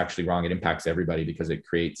 it's actually wrong. It impacts everybody because it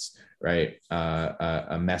creates, right,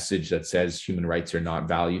 a message that says human rights are not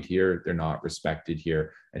valued here, they're not respected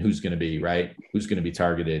here, and who's going to be, right, who's going to be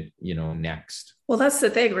targeted, next. Well, that's the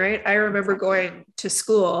thing, right? I remember going to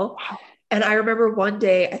school, and I remember one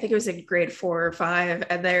day, I think it was in grade 4 or 5,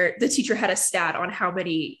 and the teacher had a stat on how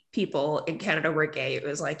many people in Canada were gay. It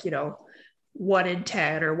was like, 1 in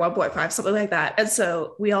 10 or 1.5, something like that. And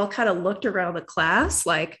so we all kind of looked around the class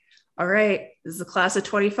like, all right, this is a class of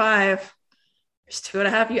 25. There's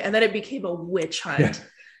 2.5 years. And then it became a witch hunt. Yeah.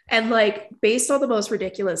 And like, based on the most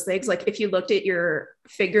ridiculous things, like if you looked at your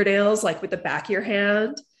fingernails, like with the back of your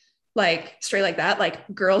hand, like straight like that, like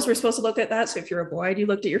girls were supposed to look at that. So if you're a boy and you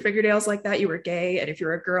looked at your fingernails like that, you were gay. And if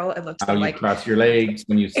you're a girl and looked at how you like cross your legs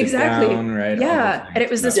when you sit down, right? Yeah. And it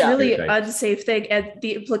was this really unsafe thing. And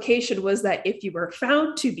the implication was that if you were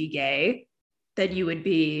found to be gay, then you would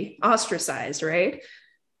be ostracized, right?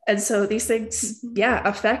 And so these things,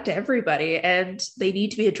 affect everybody, and they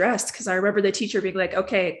need to be addressed. Because I remember the teacher being like,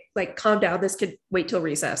 okay, like calm down, this can wait till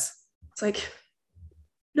recess. It's like,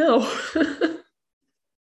 no.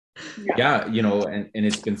 Yeah, and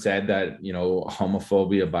it's been said that,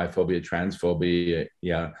 homophobia, biphobia, transphobia,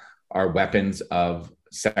 are weapons of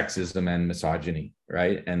sexism and misogyny,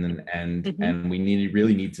 right? And we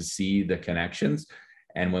really need to see the connections.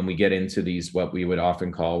 And when we get into these, what we would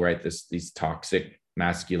often call, right, these toxic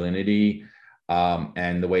masculinity,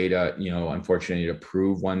 and the way to, unfortunately, to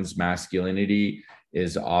prove one's masculinity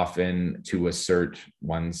is often to assert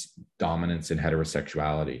one's dominance in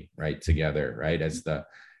heterosexuality, right, together, right, as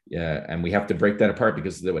and we have to break that apart,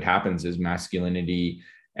 because what happens is masculinity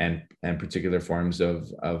and particular forms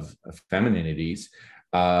of femininities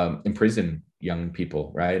imprison young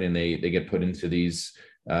people, right, and they get put into these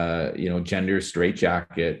gender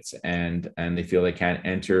straitjackets, and they feel they can't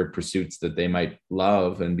enter pursuits that they might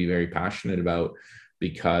love and be very passionate about,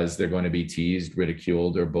 because they're going to be teased,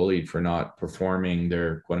 ridiculed, or bullied for not performing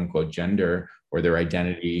their quote unquote gender or their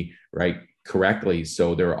identity right correctly.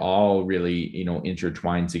 So they're all really,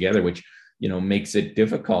 intertwined together, which, makes it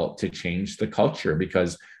difficult to change the culture,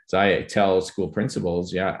 because as I tell school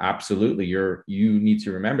principals, absolutely, you need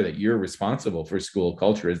to remember that you're responsible for school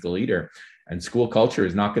culture as the leader. And school culture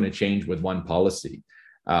is not going to change with one policy.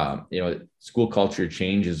 School culture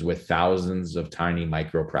changes with thousands of tiny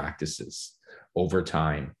micro practices over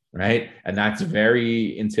time, right? And that's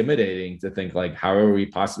very intimidating to think, like, how are we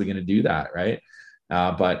possibly going to do that, right?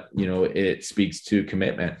 But it speaks to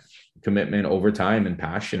commitment over time, and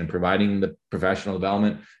passion, and providing the professional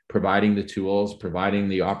development, providing the tools, providing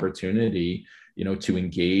the opportunity, to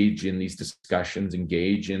engage in these discussions,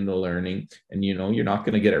 engage in the learning. And, you're not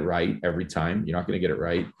going to get it right every time. You're not going to get it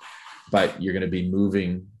right, but you're going to be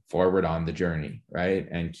moving forward on the journey, right?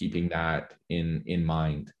 And keeping that in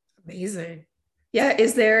mind. Amazing. Yeah.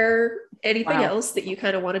 Is there anything else that you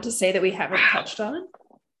kind of wanted to say that we haven't touched on?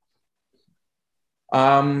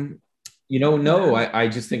 No, I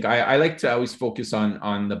just think I like to always focus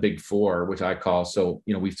on the big four, which I call, so,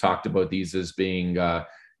 we've talked about these as being,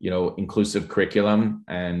 inclusive curriculum,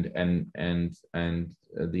 and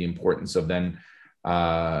the importance of then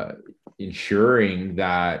ensuring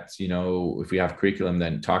that, if we have curriculum,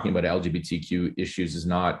 then talking about LGBTQ issues is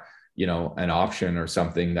not, an option or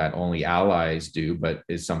something that only allies do, but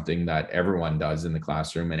is something that everyone does in the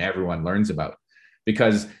classroom and everyone learns about.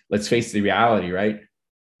 Because let's face the reality, right?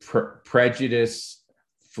 Prejudice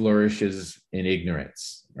flourishes in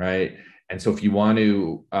ignorance, right? And so if you want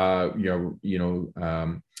to,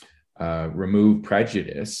 remove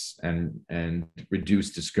prejudice and reduce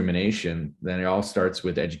discrimination, then it all starts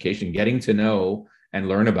with education, getting to know and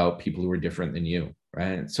learn about people who are different than you,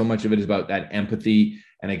 right? And so much of it is about that empathy,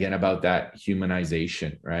 and again, about that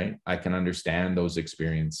humanization, right? I can understand those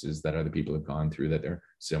experiences that other people have gone through, that they're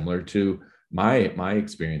similar to my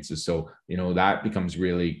experiences. So, that becomes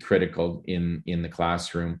really critical in the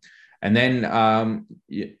classroom. And then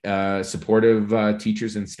supportive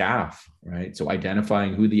teachers and staff, right? So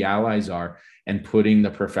identifying who the allies are and putting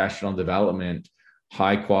the professional development,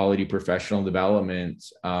 high quality professional development,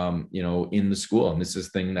 in the school. And this is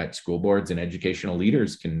a thing that school boards and educational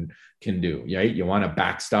leaders can do, right? You want to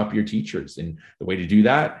backstop your teachers. And the way to do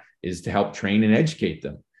that is to help train and educate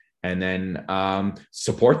them, and then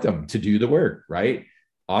support them to do the work, right?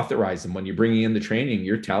 Authorize them. When you're bringing in the training,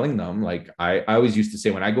 you're telling them, like I always used to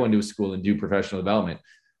say, when I go into a school and do professional development,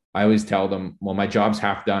 I always tell them, well, my job's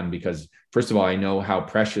half done, because first of all, I know how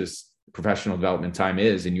precious professional development time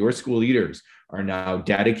is, and your school leaders are now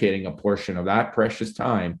dedicating a portion of that precious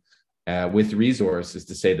time with resources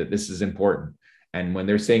to say that this is important. And when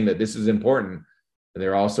they're saying that this is important,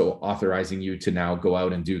 they're also authorizing you to now go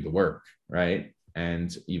out and do the work, right?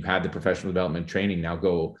 And you've had the professional development training, now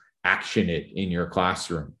go action it in your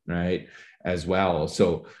classroom, right? As well.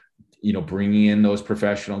 So, bringing in those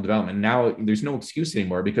professional development. Now there's no excuse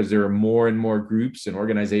anymore, because there are more and more groups and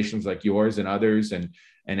organizations like yours and others and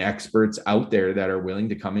experts out there that are willing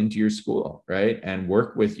to come into your school, right? And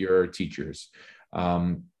work with your teachers.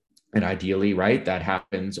 And ideally, right, that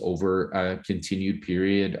happens over a continued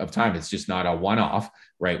period of time. It's just not a one-off,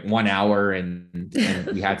 right? 1 hour and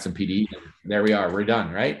we had some PD and there we are, we're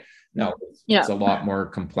done, right? No, it's a lot more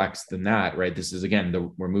complex than that, right? This is,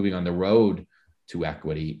 again, we're moving on the road to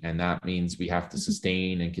equity. And that means we have to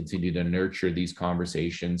sustain and continue to nurture these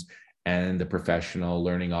conversations and the professional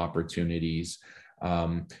learning opportunities.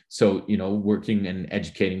 So, working and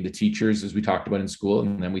educating the teachers, as we talked about in school,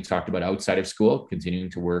 and then we talked about outside of school, continuing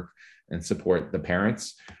to work and support the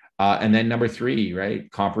parents. And then number 3,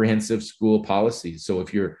 right, comprehensive school policies. So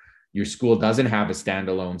if your school doesn't have a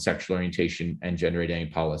standalone sexual orientation and gender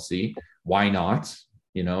identity policy, why not?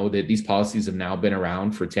 That these policies have now been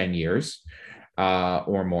around for 10 years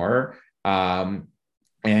or more.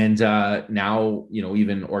 And now,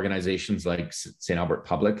 even organizations like St. Albert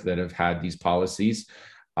Public that have had these policies,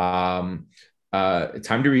 time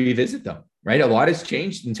to revisit them, right? A lot has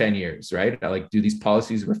changed in 10 years, right? Like, do these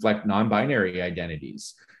policies reflect non-binary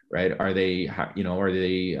identities, right? Are they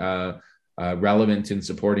relevant in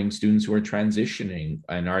supporting students who are transitioning?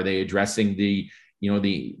 And are they addressing the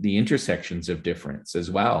intersections of difference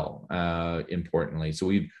as well, importantly? So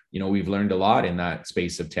we've learned a lot in that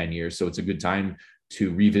space of 10 years. So it's a good time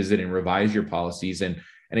to revisit and revise your policies. And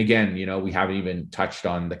again, we haven't even touched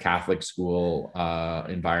on the Catholic school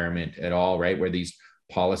environment at all, right? Where these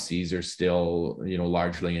policies are still,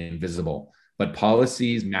 largely invisible. But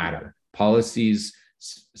policies matter. Policies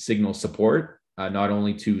signal support, not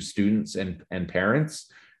only to students and parents,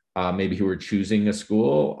 maybe who are choosing a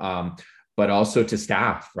school, but also to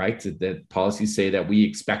staff, right? That policies say that we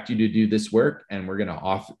expect you to do this work and we're going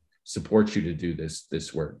to support you to do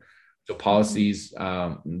this work. So policies,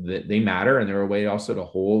 they matter, and they're a way also to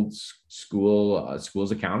hold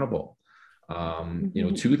schools accountable,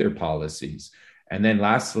 to their policies. And then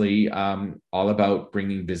lastly, all about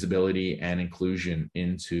bringing visibility and inclusion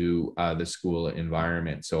into the school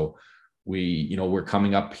environment. So we're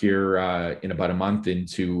coming up here in about a month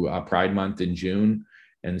into Pride Month in June.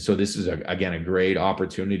 And so this is, again, a great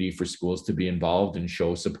opportunity for schools to be involved and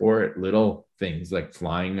show support. Little things like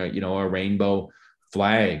flying, a rainbow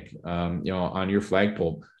flag, on your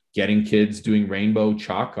flagpole, getting kids doing rainbow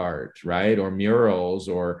chalk art, right? Or murals,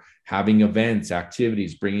 or having events,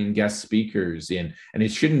 activities, bringing guest speakers in. And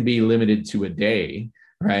it shouldn't be limited to a day,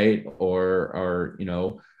 right?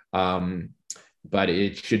 But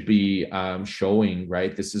it should be showing,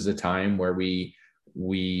 right? This is a time where we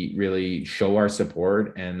really show our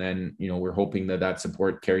support, and then we're hoping that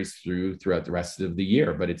support carries throughout the rest of the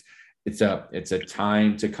year. But it's a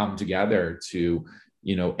time to come together to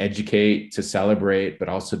educate, to celebrate, but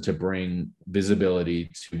also to bring visibility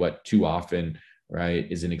to what too often, right,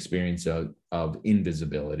 is an experience of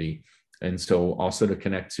invisibility. And so also to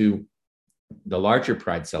connect to the larger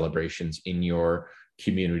Pride celebrations in your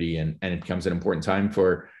community, and it becomes an important time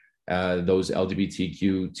for those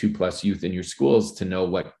LGBTQ2+ youth in your schools to know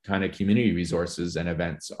what kind of community resources and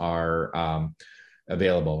events are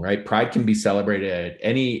available, right? Pride can be celebrated at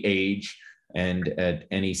any age and at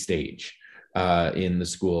any stage in the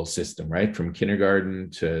school system, right? From kindergarten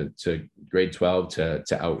to grade 12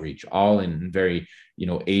 to outreach, all in very,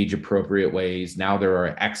 age appropriate ways. Now there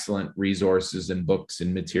are excellent resources and books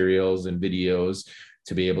and materials and videos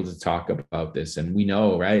to be able to talk about this. And we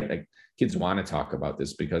know, right, like, kids want to talk about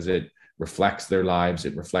this because it reflects their lives,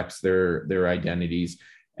 it reflects their identities.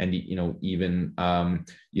 And even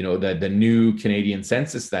the new Canadian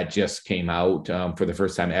census that just came out for the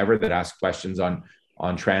first time ever, that asked questions on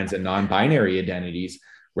trans and non-binary identities,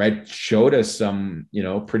 right, showed us some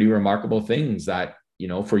pretty remarkable things that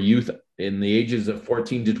for youth in the ages of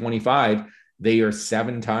 14 to 25, they are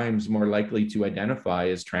 7 times more likely to identify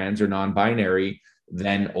as trans or non-binary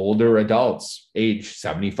than older adults age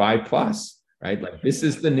 75 plus, right? Like, this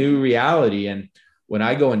is the new reality. And when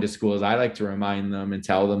I go into schools, I like to remind them and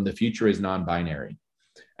tell them the future is non-binary.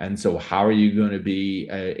 And so how are you going to be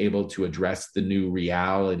able to address the new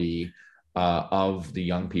reality of the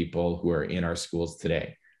young people who are in our schools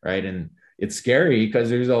today, right? And it's scary because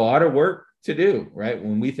there's a lot of work to do, right?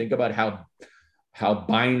 When we think about how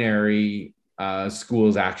binary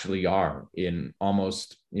schools actually are in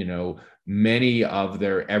almost, many of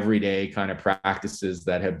their everyday kind of practices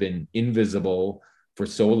that have been invisible for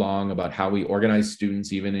so long about how we organize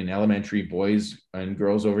students, even in elementary, boys and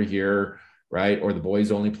girls over here, right? Or the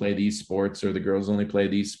boys only play these sports, or the girls only play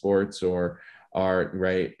these sports, or are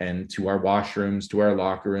right. And to our washrooms, to our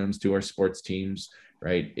locker rooms, to our sports teams,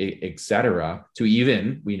 right, et cetera, to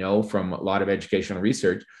even, we know from a lot of educational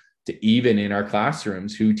research, to even in our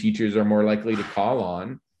classrooms, who teachers are more likely to call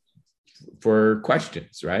on for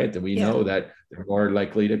questions, right? That we know that they're more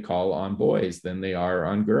likely to call on boys than they are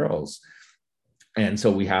on girls. And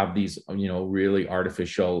so we have these, really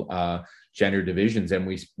artificial gender divisions, and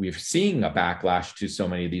we're seeing a backlash to so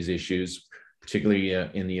many of these issues, particularly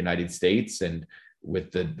in the United States, and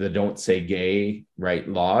with the don't say gay, right,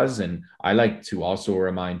 laws. And I like to also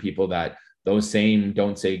remind people that those same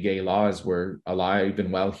don't say gay laws were alive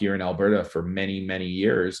and well here in Alberta for many, many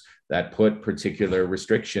years, that put particular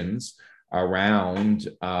restrictions around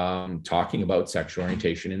talking about sexual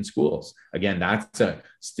orientation in schools. Again, that's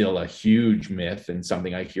still a huge myth, and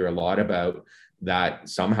something I hear a lot about, that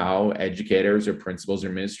somehow educators or principals or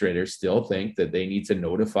administrators still think that they need to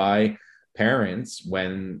notify parents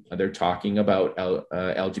when they're talking about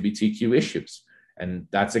LGBTQ issues. And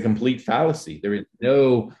that's a complete fallacy. There is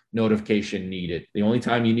no notification needed. The only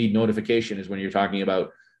time you need notification is when you're talking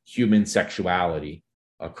about human sexuality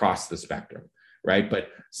across the spectrum, right? But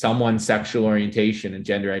someone's sexual orientation and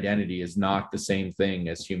gender identity is not the same thing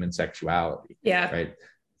as human sexuality. Yeah. Right.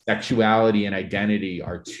 Sexuality and identity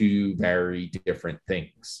are two very different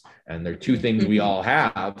things. And they're two things we all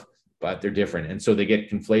have, but they're different. And so they get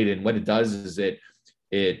conflated. And what it does is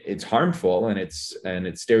it's harmful, and it's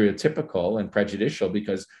stereotypical and prejudicial,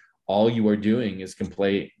 because all you are doing is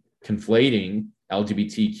conflating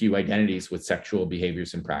LGBTQ identities with sexual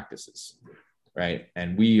behaviors and practices. Right.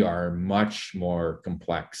 And we are much more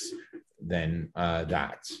complex than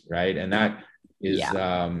that. Right. And that is,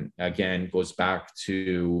 again, goes back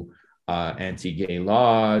to anti-gay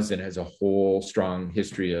laws, and has a whole strong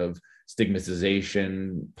history of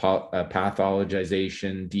stigmatization,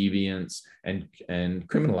 pathologization, deviance, and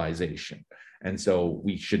criminalization. And so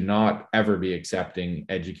we should not ever be accepting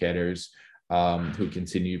educators who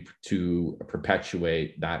continue to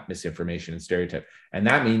perpetuate that misinformation and stereotype. And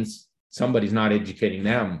that means somebody's not educating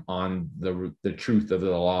them on the truth of the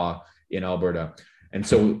law in Alberta. And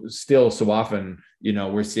so still so often,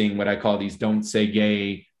 we're seeing what I call these don't say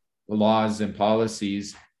gay laws and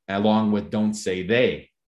policies, along with don't say they,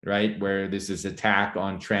 right? Where this is attack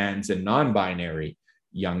on trans and non-binary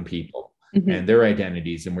young people and their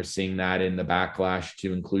identities. And we're seeing that in the backlash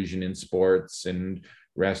to inclusion in sports and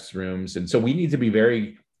restrooms. And so we need to be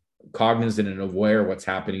very cognizant and aware of what's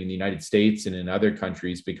happening in the United States and in other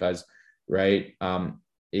countries, because right,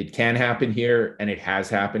 it can happen here, and it has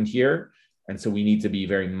happened here. And so we need to be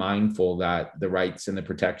very mindful that the rights and the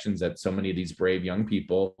protections that so many of these brave young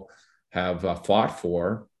people have fought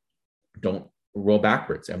for don't roll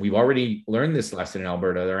backwards. And we've already learned this lesson in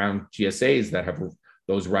Alberta around GSAs, that have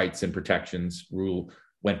those rights and protections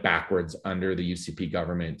went backwards under the UCP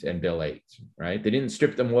government and Bill 8, right? They didn't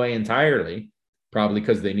strip them away entirely, probably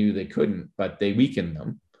because they knew they couldn't, but they weakened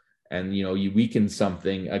them. And, you weaken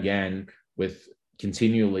something again with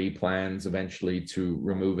continually plans eventually to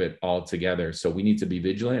remove it altogether. So we need to be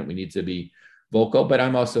vigilant. We need to be vocal, but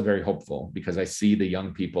I'm also very hopeful, because I see the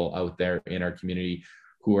young people out there in our community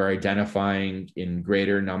who are identifying in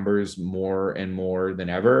greater numbers, more and more than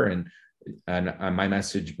ever. And my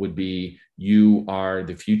message would be, you are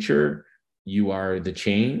the future, you are the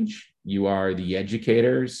change, you are the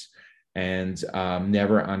educators, and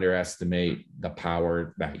never underestimate the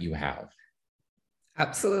power that you have.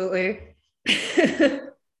 Absolutely.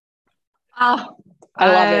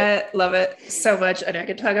 I love it so much. And I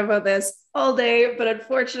could talk about this all day, but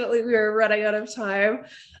unfortunately we are running out of time.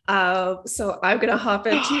 So I'm going to hop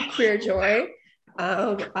into Queer Joy.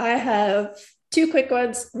 I have two quick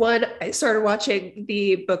ones. One, I started watching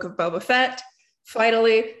the Book of Boba Fett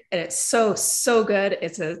finally, and it's so good.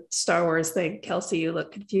 It's a Star Wars thing. Kelsey, you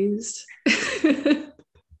look confused.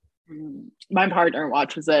 My partner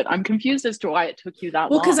watches it. I'm confused as to why it took you that long.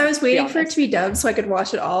 Well, because I was waiting for it to be done so I could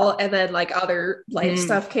watch it all, and then other life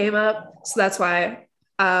stuff came up, so that's why.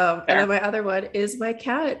 And then my other one is my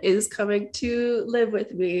cat is coming to live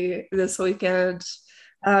with me this weekend,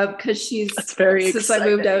 because since I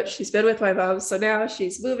moved out, she's been with my mom, so now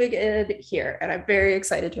she's moving in here, and I'm very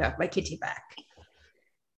excited to have my kitty back.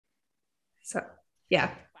 So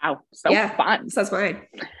yeah. Wow, fun. So that's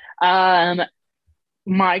mine.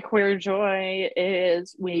 My queer joy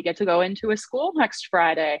is we get to go into a school next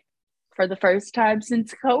Friday for the first time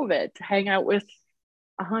since COVID to hang out with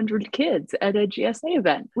 100 kids at a GSA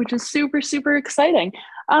event, which is super, super exciting.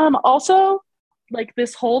 Also, like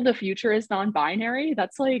this whole, the future is non-binary.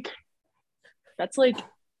 That's like,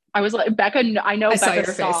 I was like, Becca, I know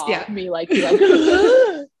Becca saw me like, be like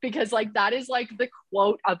because like, that is like the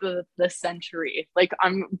quote of the century. Like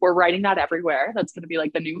we're writing that everywhere. That's going to be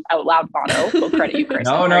like the new out loud motto. We'll credit you, Chris.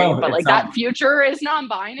 No, but like not, that future is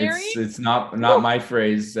non-binary. It's not my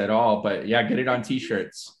phrase at all, but yeah, get it on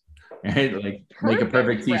t-shirts, right? Like perfect, make a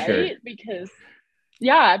perfect t-shirt.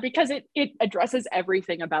 Right? Because it addresses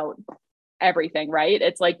everything about everything, right?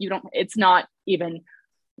 It's like, it's not even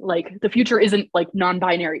like the future isn't like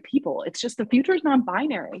non-binary people. It's just the future is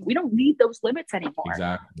non-binary. We don't need those limits anymore.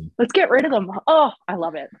 Exactly. Let's get rid of them. Oh, I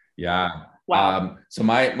love it. Yeah. Wow. So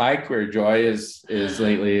my queer joy is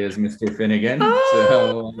lately is Mr. Finnegan.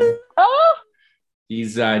 So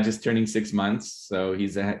he's just turning 6 months. So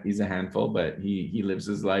he's a handful, but he lives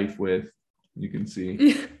his life with, you can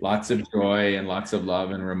see, lots of joy and lots of love,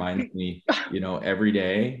 and reminds me, every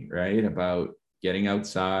day, right, about getting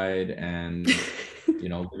outside and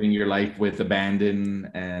living your life with abandon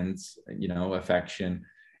and affection.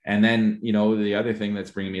 And then the other thing that's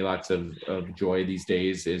bringing me lots of joy these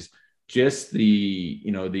days is just the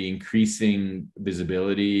increasing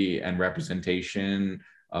visibility and representation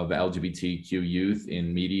of LGBTQ youth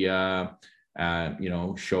in media.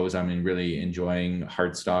 Shows I'm really enjoying,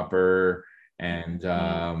 Heartstopper, and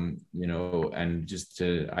and just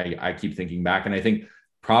I keep thinking back, and I think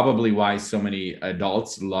probably why so many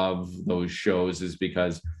adults love those shows is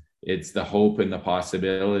because it's the hope and the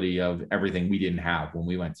possibility of everything we didn't have when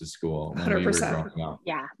we went to school, when 100%. We were growing up,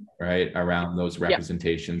 right, around those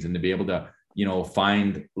representations, and to be able to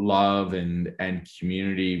find love and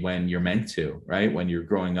community when you're meant to, right, when you're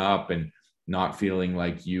growing up, and not feeling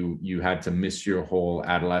like you had to miss your whole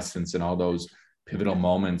adolescence and all those pivotal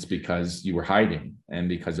moments because you were hiding and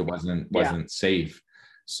because it wasn't safe.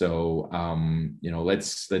 So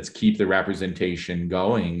let's keep the representation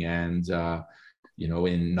going, and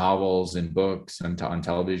in novels and books and on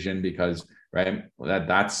television, because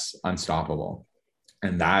that's unstoppable,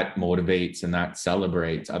 and that motivates and that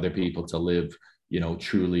celebrates other people to live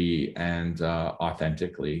truly and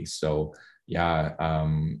authentically. So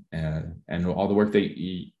and all the work that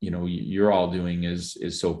you're all doing is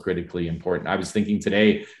so critically important. I was thinking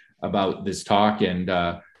today about this talk, and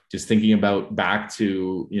just thinking about back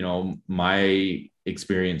to my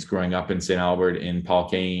experience growing up in St. Albert in Paul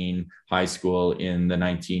Kane High School in the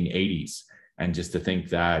 1980s, and just to think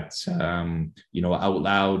that Out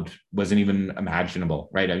Loud wasn't even imaginable,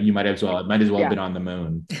 right? It might as well have been on the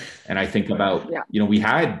moon. And I think about we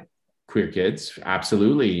had queer kids,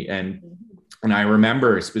 absolutely, and I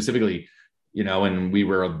remember specifically, and we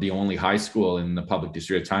were the only high school in the public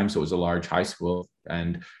district at the time, so it was a large high school.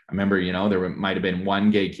 And I remember, there might have been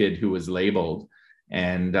one gay kid who was labeled,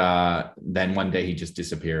 and then one day he just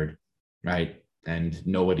disappeared, right? And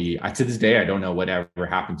nobody, to this day, I don't know whatever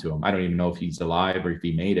happened to him. I don't even know if he's alive or if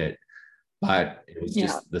he made it, but it was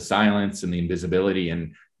just the silence and the invisibility.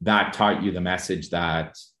 And that taught you the message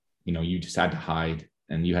that, you just had to hide,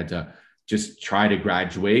 and you had to just try to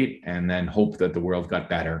graduate and then hope that the world got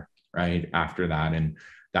better, right, after that. And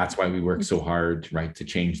that's why we work so hard, right, to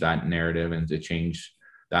change that narrative and to change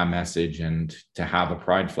that message, and to have a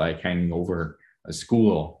pride flag hanging over a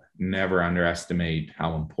school. Never underestimate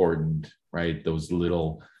how important, right, those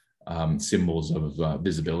little symbols of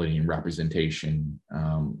visibility and representation,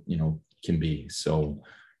 can be. So,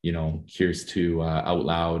 here's to Out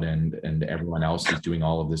Loud and everyone else who's doing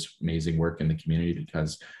all of this amazing work in the community,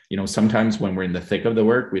 because, sometimes when we're in the thick of the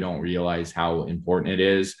work, we don't realize how important it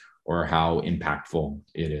is or how impactful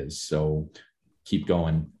it is. So keep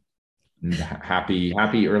going. Happy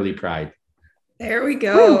early Pride. There we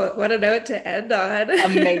go. Woo. What a note to end on.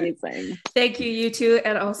 Amazing. Thank you, you two,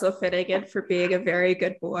 and also Finnegan for being a very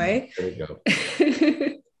good boy. There you go.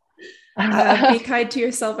 Be kind to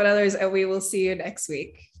yourself and others, and we will see you next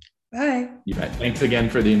week. Bye. You bet. Thanks again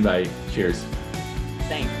for the invite. Cheers.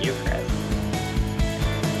 Thank you, Chris.